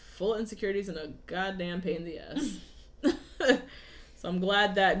just full of insecurities and a goddamn pain in the ass. So I'm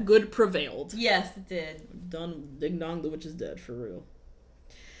glad that good prevailed. Yes, it did. Done. Ding dong, the witch is dead for real.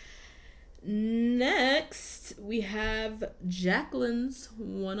 Next, we have Jacqueline's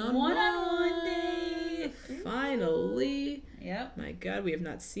one-on-one day. Finally. Yep. My God, we have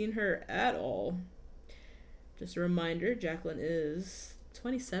not seen her at all. Just a reminder, Jacqueline is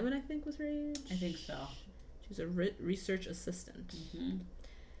 27, I think was her age. I think so. She's a research assistant.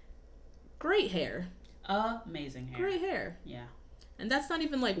 Great hair. Amazing hair. Great hair. Yeah. And that's not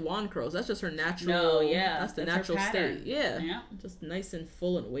even like wand curls. That's just her natural. That's the natural state. Yeah. Just nice and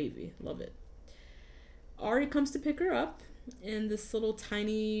full and wavy. Love it. Ari comes to pick her up in this little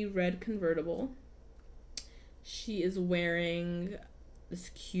tiny red convertible. She is wearing this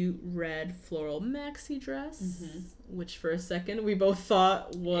cute red floral maxi dress, which for a second we both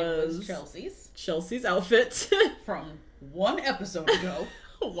thought was Chelsea's outfit from one episode ago.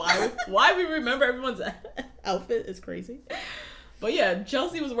 Why we remember everyone's outfit is crazy. But yeah,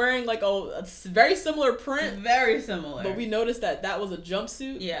 Chelsea was wearing like a very similar print. Very similar. But we noticed that was a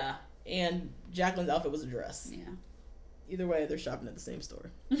jumpsuit. Yeah. And Jacqueline's outfit was a dress. Yeah. Either way, they're shopping at the same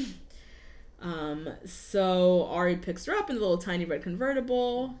store. So Ari picks her up in the little tiny red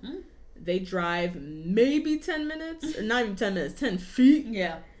convertible. They drive maybe 10 minutes. Or not even 10 minutes, 10 feet.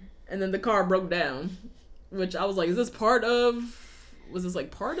 Yeah. And then the car broke down. Which I was like, was this part of it? I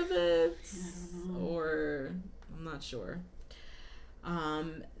don't know. Or I'm not sure.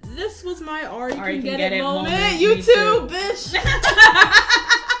 This was my Ari Ari can get it moment. You You too, bitch.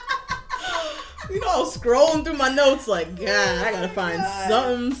 You know, I was scrolling through my notes like, God, I gotta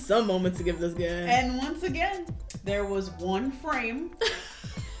find some moment to give this guy. And once again, there was one frame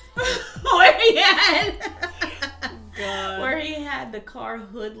where he had the car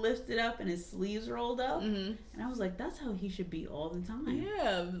hood lifted up and his sleeves rolled up, and I was like, that's how he should be all the time.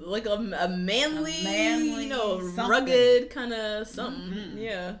 Yeah, like a manly, you know, something. rugged kind of something.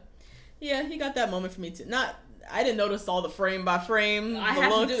 Mm-hmm. Yeah, he got that moment for me too. I didn't notice all the frame by frame. I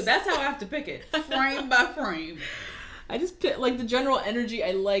have to do. That's how I have to pick it, frame by frame. I just picked like the general energy.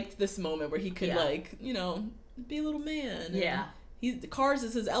 I liked this moment where he could like, you know, be a little man. Yeah. The cars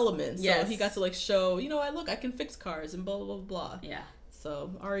is his element, so yes. he got to like show, you know, I can fix cars and blah blah blah blah. Yeah.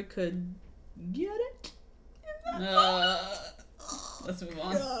 So Ari could get it. Let's move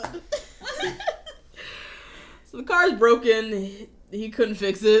on. So the car's broken. He couldn't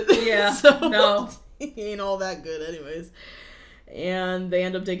fix it. Yeah. So no. He ain't all that good, anyways. And they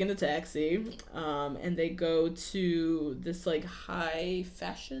end up taking the taxi, and they go to this like high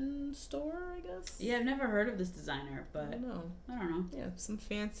fashion store, I guess. Yeah, I've never heard of this designer, but I don't know. Yeah, some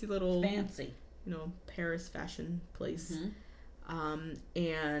fancy little fancy, you know, Paris fashion place.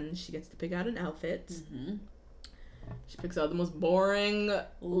 And she gets to pick out an outfit. She picks out the most boring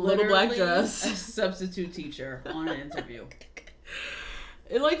little black dress. A substitute teacher on an interview.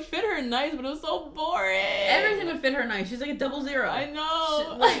 It like fit her nice, but it was so boring. Everything would fit her nice. She's like a 00. I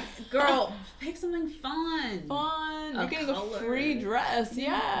know. Like, girl, pick something fun. You're getting a free dress.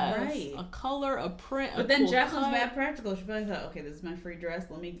 Yeah. Right. A color, a print. But then Jacqueline's mad practical. She'll be like, okay, this is my free dress.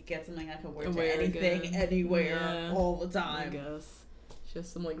 Let me get something I can wear to anything, anywhere, all the time. I guess. She has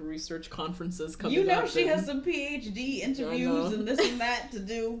some like research conferences coming up. You know she has some PhD interviews and this and that to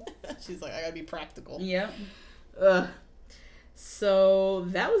do. She's like, I gotta be practical. Yep. So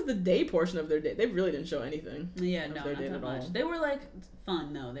that was the day portion of their day. They really didn't show anything. Yeah, no, not that much. They were like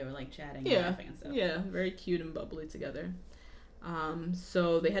fun though. They were like chatting and laughing and stuff. Yeah, very cute and bubbly together.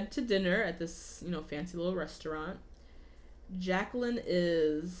 So they head to dinner at this, you know, fancy little restaurant. Jacqueline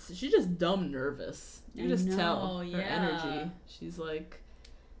she's just dumb nervous. You just tell her energy. She's like,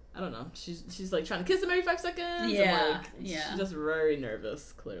 I don't know. She's like trying to kiss him every 5 seconds. Yeah, and she's just very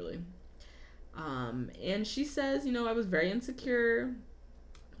nervous, clearly. And she says, you know, I was very insecure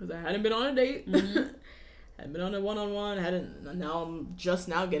because I hadn't been on a date. Hadn't been on a one-on-one. Now I'm just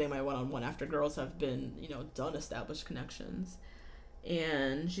now getting my one-on-one after girls have been, you know, done established connections.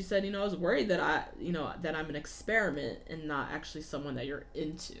 And she said, you know, I was worried that that I'm an experiment and not actually someone that you're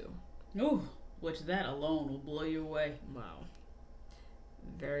into. Ooh, which that alone will blow you away. Wow.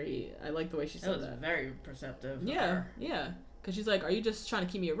 I like the way she said that. Was very perceptive. Yeah. Because she's like, are you just trying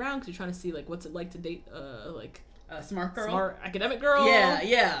to keep me around because you're trying to see, like, what's it like to date, like... a smart girl? Smart academic girl?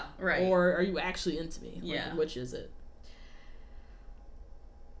 Yeah, right. Or are you actually into me? Like, yeah. Which is it?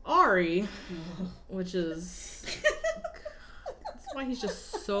 Ari, which is... That's why he's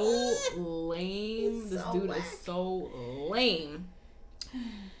just so lame. This dude is so lame.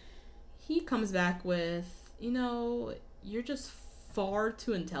 He comes back with, you know, you're just far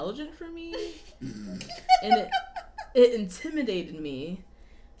too intelligent for me. And it intimidated me.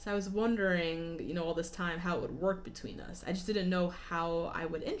 So I was wondering, you know, all this time how it would work between us. I just didn't know how I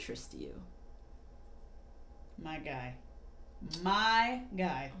would interest you. My guy. Oh my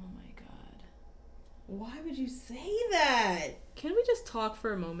God. Why would you say that? Can we just talk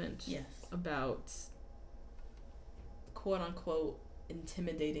for a moment? Yes. About quote unquote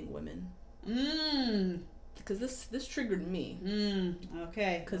intimidating women? Because this triggered me.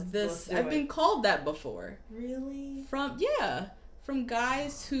 Okay. Because I've been called that before. Really? From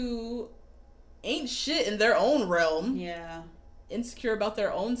guys who ain't shit in their own realm. Yeah. Insecure about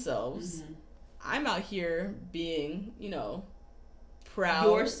their own selves. I'm out here being, you know,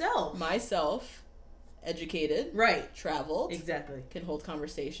 proud. Yourself. Myself. Educated. Right. Traveled. Exactly. Can hold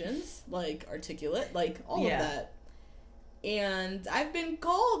conversations. Like, articulate. Like, all of that. And I've been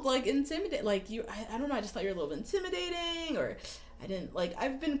called, like, intimidating. Like, I don't know, I just thought you were a little intimidating, or I didn't, like,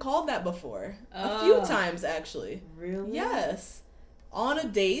 I've been called that before. A few times, actually. Really? Yes. On a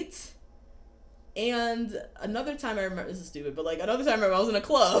date. And another time I remember, this is stupid, but, like, another time I remember I was in a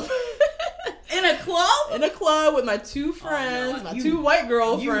club. In a club? In a club with my two friends, my two white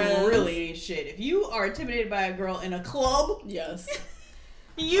girlfriends. You really ain't shit. If you are intimidated by a girl in a club, yes.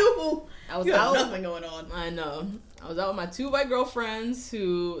 you have nothing going on. I know. I was out with my two white girlfriends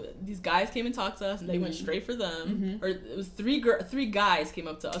who, these guys came and talked to us and they went straight for them. Or it was three guys came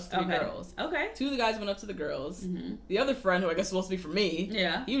up to us, three girls. Okay. Two of the guys went up to the girls. The other friend, who I guess was supposed to be for me,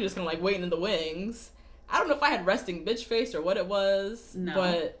 he was just kind of like waiting in the wings. I don't know if I had resting bitch face or what it was,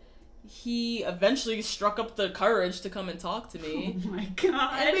 but he eventually struck up the courage to come and talk to me. Oh my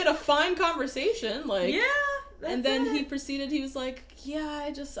God. And we had a fine conversation, like, yeah. And then he was like, yeah,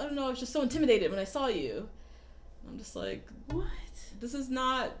 I don't know, I was just so intimidated when I saw you. I'm just like, what? This is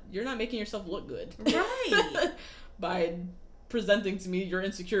not, you're not making yourself look good. Right. By presenting to me your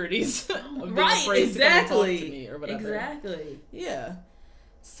insecurities of being right, afraid exactly. to come and talk to me or whatever. Exactly. Yeah.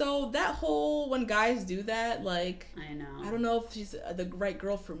 So that whole, when guys do that, like, I know. I don't know if she's the right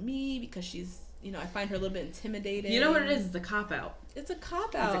girl for me because she's, you know, I find her a little bit intimidating. You know what it is? It's a cop-out. It's a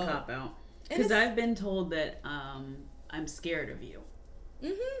cop-out. It's a cop-out. Because I've been told that I'm scared of you.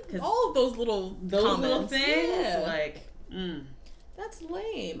 Mm-hmm. All of those little comments. Things, like, that's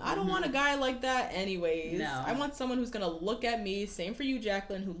lame. I don't want a guy like that anyways. No. I want someone who's going to look at me, same for you,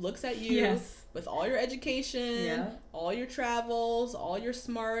 Jacqueline, who looks at you with all your education, all your travels, all your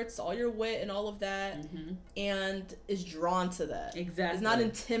smarts, all your wit, and all of that, and is drawn to that. Exactly. Is not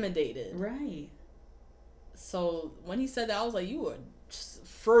intimidated. Right. So when he said that, I was like, you were just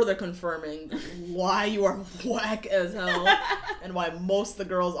further confirming why you are whack as hell and why most of the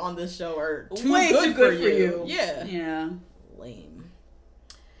girls on this show are way too good for you. Yeah. Yeah. Lame.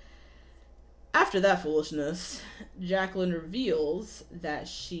 After that foolishness, Jacqueline reveals that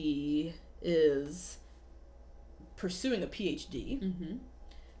she is pursuing a PhD,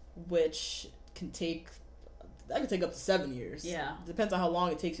 which could take up to 7 years. Yeah. Depends on how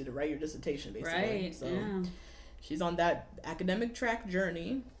long it takes you to write your dissertation, basically. Right. So she's on that academic track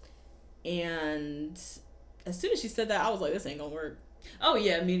journey. And as soon as she said that, I was like, this ain't gonna work. Oh,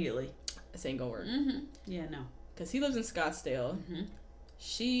 yeah, immediately. This ain't gonna work. Yeah, no. Because he lives in Scottsdale.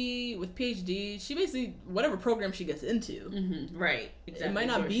 She, with PhD, she basically, whatever program she gets into. Right. Exactly. It might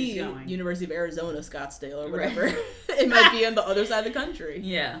not be University of Arizona, Scottsdale, or whatever. Right. It might be on the other side of the country.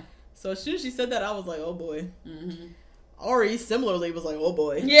 Yeah. So as soon as she said that, I was like, oh boy. Ari similarly was like, oh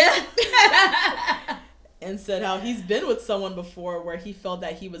boy. Yeah. And said how he's been with someone before where he felt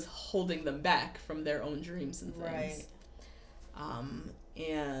that he was holding them back from their own dreams and things. Right.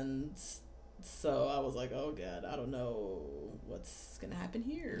 And so I was like, oh God, I don't know what's going to happen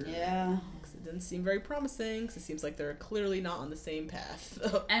here. Yeah. Because it didn't seem very promising. Because it seems like they're clearly not on the same path.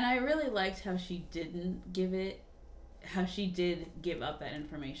 And I really liked how she didn't give it, how she did give up that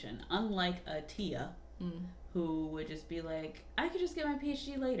information. Unlike a Tia, who would just be like, I could just get my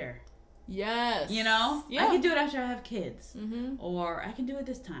PhD later. Yes. You know? Yeah. I can do it after I have kids. Or I can do it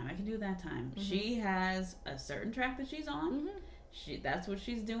this time. I can do it that time. She has a certain track that she's on. That's what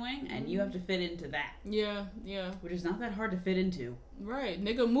she's doing, and you have to fit into that. Yeah. Which is not that hard to fit into. Right.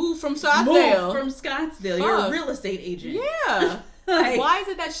 Nigga, move from Scottsdale. Move from Scottsdale. You're a real estate agent. Yeah. Like, why is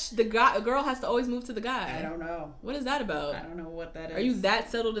it that the girl has to always move to the guy? I don't know. What is that about? I don't know what that is. Are you that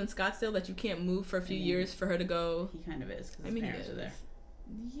settled in Scottsdale that you can't move for a few years for her to go? He kind of is, because his parents are there.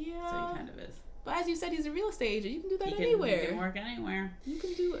 Yeah. So he kind of is. But as you said, he's a real estate agent. You can do that anywhere. You can work anywhere. You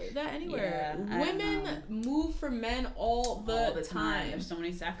can do that anywhere. Yeah, women move for men all the time. There's so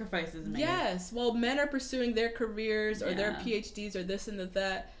many sacrifices made. Yes. Well, men are pursuing their careers or their PhDs or this and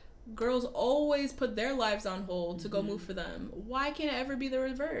that. Girls always put their lives on hold to go move for them. Why can't it ever be the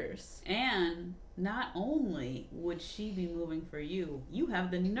reverse? And not only would she be moving for you, you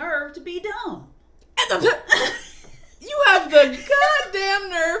have the nerve to be dumb. You have the goddamn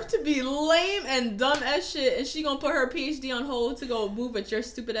nerve to be lame and dumb as shit, and she gonna put her PhD on hold to go move at your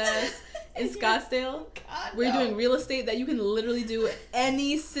stupid ass in Scottsdale, where you're doing real estate that you can literally do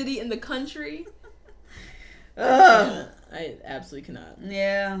any city in the country. I absolutely cannot.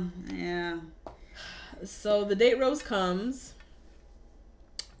 Yeah. So the date rose comes.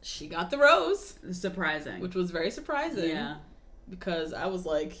 She got the rose. Surprising. Which was very surprising. Yeah. Because I was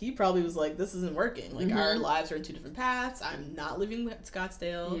like, he probably was like, this isn't working. Like, our lives are in two different paths. I'm not living at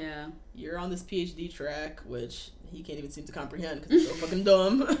Scottsdale. Yeah. You're on this PhD track, which he can't even seem to comprehend because he's so fucking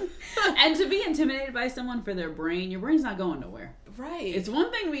dumb. And to be intimidated by someone for their brain, your brain's not going nowhere. Right. It's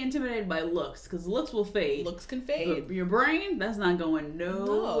one thing to be intimidated by looks, because looks will fade. Looks can fade. But your brain, that's not going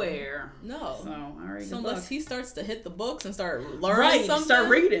nowhere. No. So, all right. So unless he starts to hit the books and start learning something. Start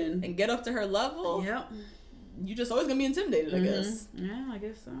reading. And get up to her level. Yep. You just always gonna be intimidated, I guess. Yeah, I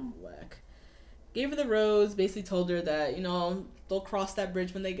guess so. Whack. Gave her the rose, basically told her that, they'll cross that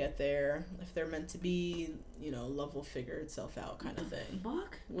bridge when they get there. If they're meant to be, love will figure itself out kind of thing.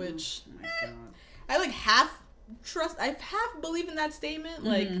 Fuck? Which, oh my God. I half believe in that statement.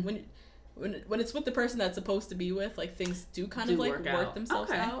 Like, when it's with the person that's supposed to be with, like, things do kind of, like, work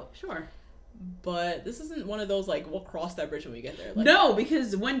themselves out. Sure. But this isn't one of those, like, we'll cross that bridge when we get there. Like, no,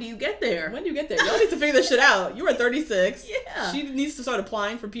 because when do you get there? When do you get there? Y'all need to figure this shit out. You are 36. Yeah. She needs to start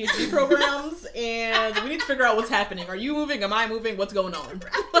applying for PhD programs, and we need to figure out what's happening. Are you moving? Am I moving? What's going on?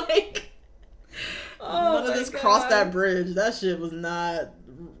 Like, none of this cross that bridge. That shit was not,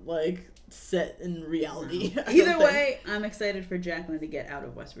 like, set in reality. Either way, I'm excited for Jacqueline to get out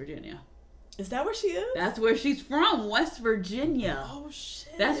of West Virginia. Is that where she is? That's where she's from, West Virginia. Oh,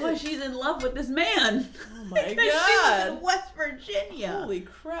 shit. That's why she's in love with this man. Oh, my because God. she's in West Virginia. Holy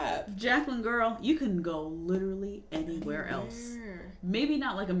crap. Jacqueline, girl, you can go literally anywhere else. Maybe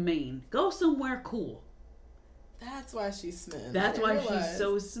not like a Maine. Go somewhere cool. That's why she's smitten. That's why she's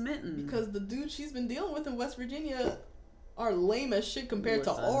so smitten. Because the dude she's been dealing with in West Virginia are lame as shit compared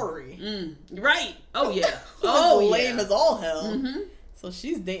to Ari. Right. Oh, yeah. Lame as all hell. Mm-hmm. So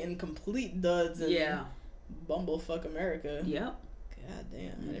she's dating complete duds and bumblefuck America. Yep. God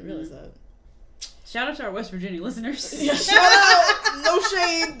damn, I didn't realize that. Shout out to our West Virginia listeners. Yeah, shout out. No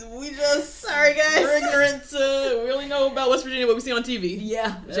shade. We just sorry guys. We're ignorant. We only know about West Virginia what we see on TV.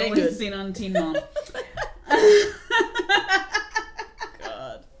 Yeah, which ain't good. Seen on Teen Mom.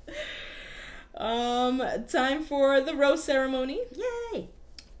 God. Time for the rose ceremony. Yay!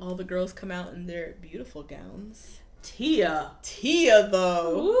 All the girls come out in their beautiful gowns. Tia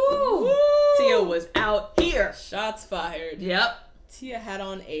though. Woo. Tia was out here. Shots fired. Yep. Tia had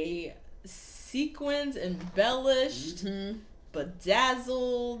on a sequins embellished,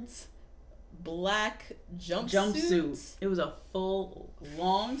 bedazzled black jumpsuit. It was a full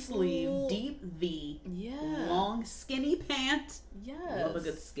long sleeve deep V. Yeah. Long skinny pant. Yes. Love a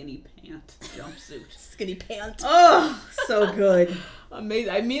good skinny pant jumpsuit. Skinny pant. Oh, so good.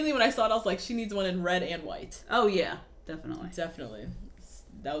 Amazing. Immediately when I saw it, I was like, she needs one in red and white. Oh yeah, definitely. Definitely.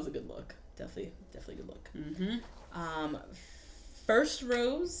 That was a good look. Definitely a good look. Mm-hmm. First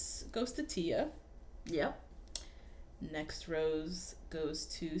rose goes to Tia. Yep. Next rose goes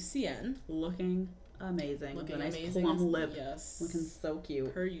to Cien. Looking amazing. Looking nice amazing. Plum lip. Yes. Looking so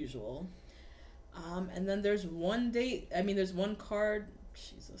cute. Per usual. And then there's one card.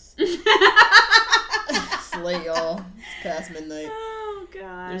 Jesus. Slay, y'all. It's past midnight. Oh,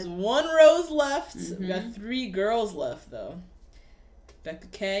 God. There's one rose left. We got 3 girls left, though. Becca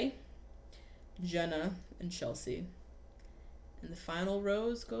K, Jenna, and Chelsea. And the final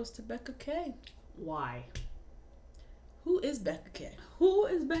rose goes to Becca K. Why? Who is Becca K? Who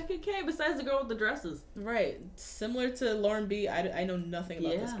is Becca K besides the girl with the dresses? Right. Similar to Lauren B, I know nothing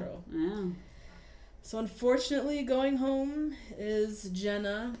about this girl. Yeah. So unfortunately, going home is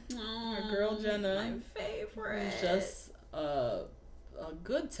Jenna. Our girl Jenna. My favorite. Just a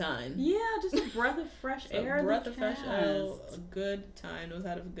good time. Yeah, just a breath of fresh air. A breath of fresh air. A good time. Knows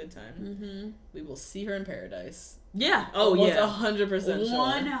how to have a good time. Mm-hmm. We will see her in paradise. Yeah. Oh, yeah. 100% sure.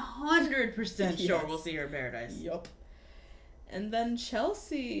 100% sure we'll see her in paradise. Yup. And then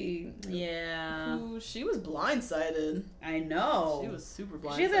Chelsea. Yeah. Who, she was blindsided. I know. She was super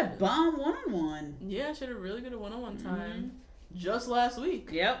blindsided. She had that bomb one-on-one. Yeah, she had a really good one-on-one time. Just last week.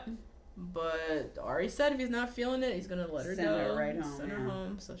 Yep. But Ari said if he's not feeling it, he's going to let her go. Send her right home. Send her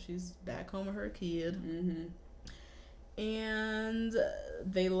home. So she's back home with her kid. Mm-hmm. And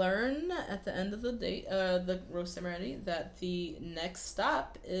they learn at the end of the day, the rose ceremony, that the next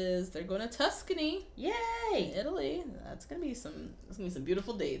stop is they're going to Tuscany. Yay! Italy. That's gonna be some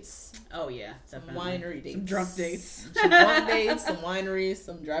beautiful dates. Oh yeah, some definitely. winery dates, some drunk dates, some drunk dates, some wineries,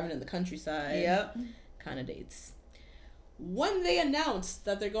 some driving in the countryside. Yep, kind of dates. When they announced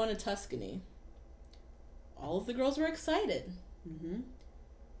that they're going to Tuscany, all of the girls were excited. Mm-hmm.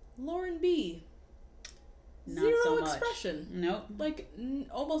 Lauren B. Not Zero so much. expression. Nope. Like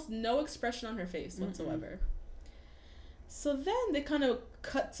almost no expression on her face whatsoever. So then they kind of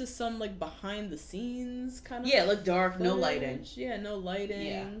cut to some like behind the scenes kind of. Yeah, look dark, footage. no lighting. Yeah, no lighting.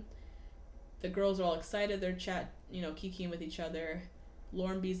 Yeah. The girls are all excited. They're kikiing with each other.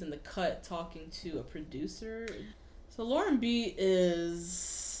 Lauren B's in the cut talking to a producer. So Lauren B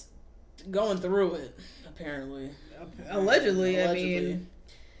is going through it, apparently. Allegedly. I mean.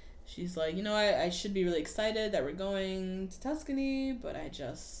 She's like, I should be really excited that we're going to Tuscany, but I'm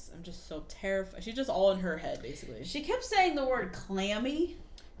just so terrified. She's just all in her head, basically. She kept saying the word clammy.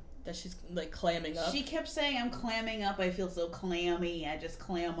 That she's, like, clamming up. She kept saying, I'm clamming up. I feel so clammy. I just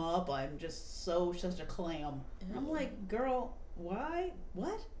clam up. I'm just such a clam. Ew. I'm like, girl, why?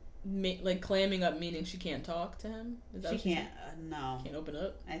 What? Like, clamming up meaning she can't talk to him? Is that she can't, no. Can't open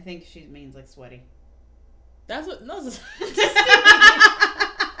up? I think she means, like, sweaty. That's what, no,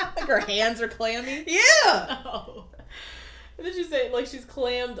 like her hands are clammy? Yeah! Oh. And then she say, like, she's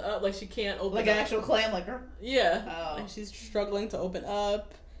clammed up, like she can't open like up. Like an actual clam, like her? Yeah. Oh. Like she's struggling to open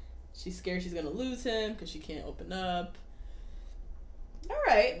up. She's scared she's gonna lose him because she can't open up. All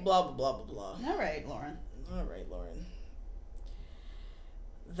right. Blah, blah, blah, blah, blah. All right, Lauren. All right, Lauren.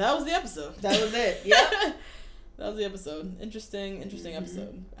 That was the episode. That was it. Yep. That was the episode. Interesting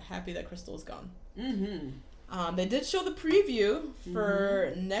episode. Happy that Crystal is gone. They did show the preview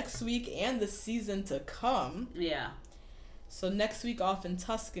for next week and the season to come. Yeah. So next week off in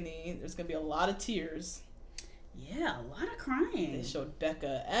Tuscany, there's going to be a lot of tears. Yeah, a lot of crying. They showed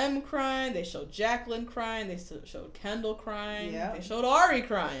Becca M crying. They showed Jacqueline crying. They showed Kendall crying. Yeah. They showed Ari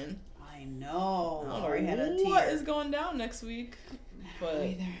crying. I know. Ari had a tear. What is going down next week?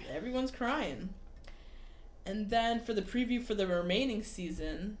 But everyone's crying. And then for the preview for the remaining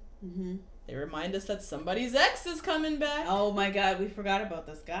season, they remind us that somebody's ex is coming back. Oh my God, we forgot about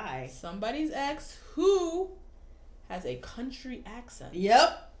this guy. Somebody's ex who has a country accent.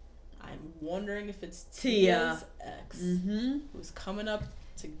 Yep. I'm wondering if it's Tia's ex who's coming up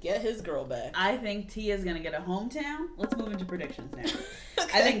to get his girl back. I think Tia's going to get a hometown. Let's move into predictions now.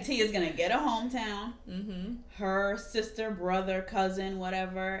 Okay. I think Tia's going to get a hometown. Her sister, brother, cousin,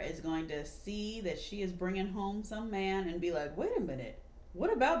 whatever, is going to see that she is bringing home some man and be like, wait a minute,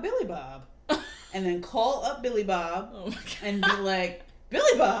 what about Billy Bob? And then call up Billy Bob and be like,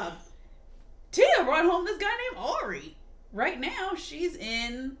 Billy Bob, Tia brought home this guy named Ari. Right now, she's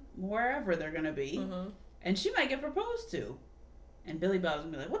in wherever they're going to be. And she might get proposed to. And Billy Bob's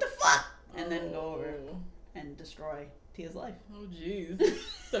going to be like, what the fuck? And then go over and destroy Tia's life. Oh, jeez.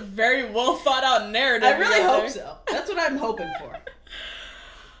 It's a very well thought out narrative. I really hope so. That's what I'm hoping for.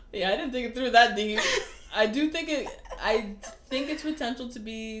 Yeah, I didn't think it through that deep. I think it's potential to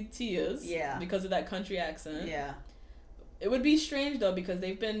be Tia's. Yeah. Because of that country accent. Yeah. It would be strange, though, because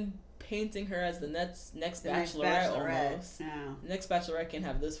they've been painting her as the next bachelorette almost. Yeah. Next bachelorette can't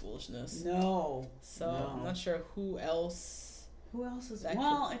have this foolishness. No. So I'm not sure who else. Who else is that?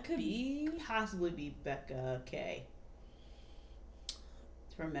 Well, it could possibly be Becca K.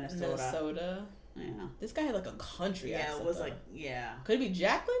 It's from Minnesota. Yeah. This guy had like a country accent. Yeah, it was though. Could it be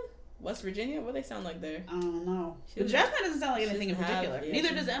Jacqueline? West Virginia? What do they sound like there? I don't know. But Jacqueline doesn't sound like anything in particular.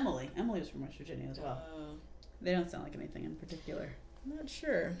 Neither does Emily. Emily was from West Virginia as well. They don't sound like anything in particular. I'm not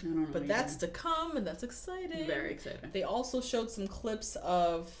sure. I don't know. But that's to come, and that's exciting. Very exciting. They also showed some clips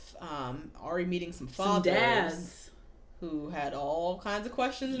of Ari meeting some fathers. Some dads. Who had all kinds of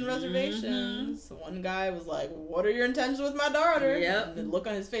questions and reservations. One guy was like, what are your intentions with my daughter? Yep. And the look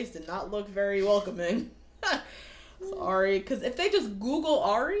on his face did not look very welcoming. So Ari, because if they just Google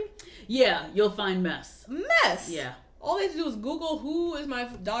Ari. Yeah, you'll find mess. Yeah. All they have to do is Google who is my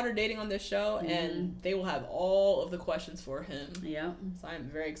daughter dating on this show, and they will have all of the questions for him. Yeah. So I'm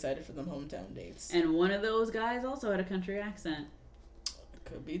very excited for them hometown dates. And one of those guys also had a country accent.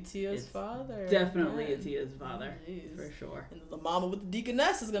 Could be Tia's father. Definitely Tia's father. For sure. And the mama with the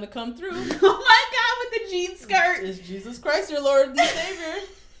deaconess is going to come through. Oh my God, with the jean skirt. Is Jesus Christ your Lord and Savior.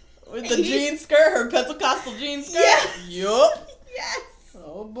 With the jean skirt, her Pentecostal jean skirt. Yes. Yup. Yes.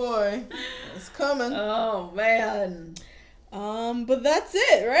 Oh boy. It's coming. Oh man. But that's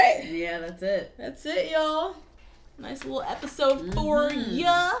it, right? Yeah, that's it. That's it, y'all. Nice little episode for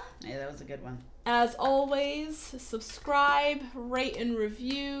ya. Yeah, that was a good one. As always, subscribe, rate, and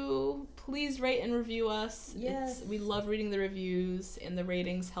review. Please rate and review us. Yes. We love reading the reviews, and the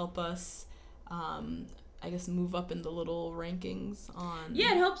ratings help us, I guess, move up in the little rankings on it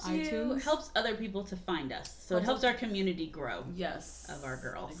helps iTunes. Helps other people to find us. So it helps our community grow. Yes. Of our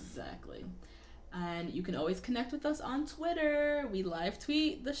girls. Exactly. And you can always connect with us on Twitter. We live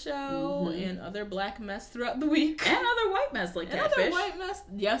tweet the show and other black mess throughout the week. And other white mess like catfish. Other white mess.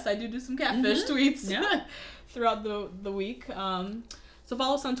 Yes, I do some catfish tweets throughout the week. So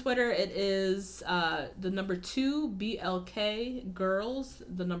follow us on Twitter. It is the number 2 BLK girls,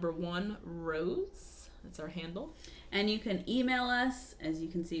 the number 1 Rose. That's our handle. And you can email us. As you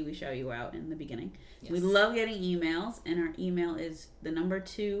can see, we show you out in the beginning. Yes. We love getting emails, and our email is the number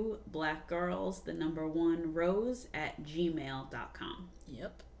 2 blackgirls, the number 1 rose @gmail.com.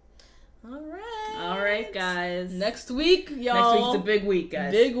 Yep. All right, guys. Next week, y'all. Next week's a big week,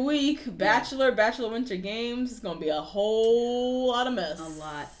 guys. Big week. Bachelor Winter Games. It's gonna be a whole lot of mess. A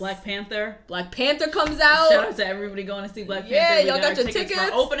lot. Black Panther comes out. Shout out to everybody going to see Black Panther. Yeah, y'all got your tickets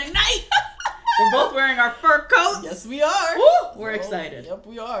for opening night. We're both wearing our fur coats. Yes, we are. Woo! We're excited. Yep,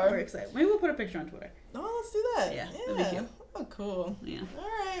 we are. We're excited. Maybe we'll put a picture on Twitter. Oh, let's do that. Yeah. That'd be cute. Oh, cool. Yeah.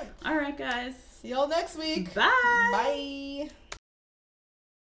 All right, guys. See y'all next week. Bye. Bye.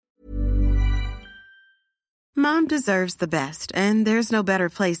 Mom deserves the best, and there's no better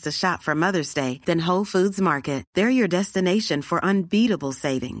place to shop for Mother's Day than Whole Foods Market. They're your destination for unbeatable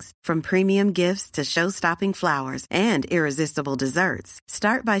savings, from premium gifts to show-stopping flowers and irresistible desserts.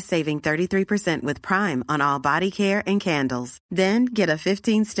 Start by saving 33% with Prime on all body care and candles. Then get a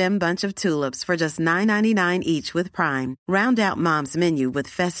 15-stem bunch of tulips for just $9.99 each with Prime. Round out Mom's menu with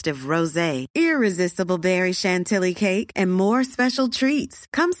festive rosé, irresistible berry chantilly cake, and more special treats.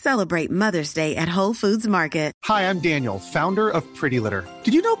 Come celebrate Mother's Day at Whole Foods Market. Hi, I'm Daniel, founder of Pretty Litter.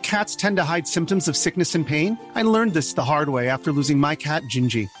 Did you know cats tend to hide symptoms of sickness and pain? I learned this the hard way after losing my cat,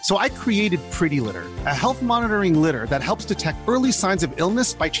 Gingy. So I created Pretty Litter, a health monitoring litter that helps detect early signs of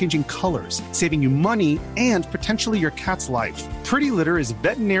illness by changing colors, saving you money and potentially your cat's life. Pretty Litter is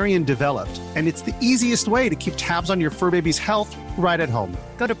veterinarian developed, and it's the easiest way to keep tabs on your fur baby's health right at home.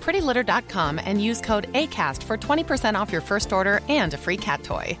 Go to prettylitter.com and use code ACAST for 20% off your first order and a free cat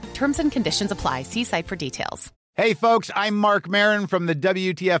toy. Terms and conditions apply. See site for details. Hey, folks, I'm Mark Maron from the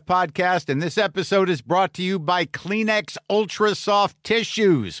WTF Podcast, and this episode is brought to you by Kleenex Ultra Soft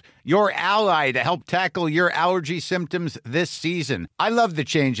Tissues, your ally to help tackle your allergy symptoms this season. I love the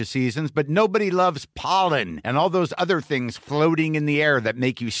change of seasons, but nobody loves pollen and all those other things floating in the air that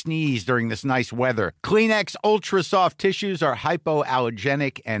make you sneeze during this nice weather. Kleenex Ultra Soft Tissues are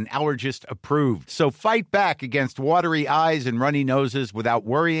hypoallergenic and allergist approved, so fight back against watery eyes and runny noses without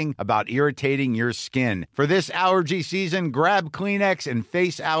worrying about irritating your skin. For this allergy season, grab Kleenex and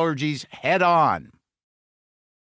face allergies head on.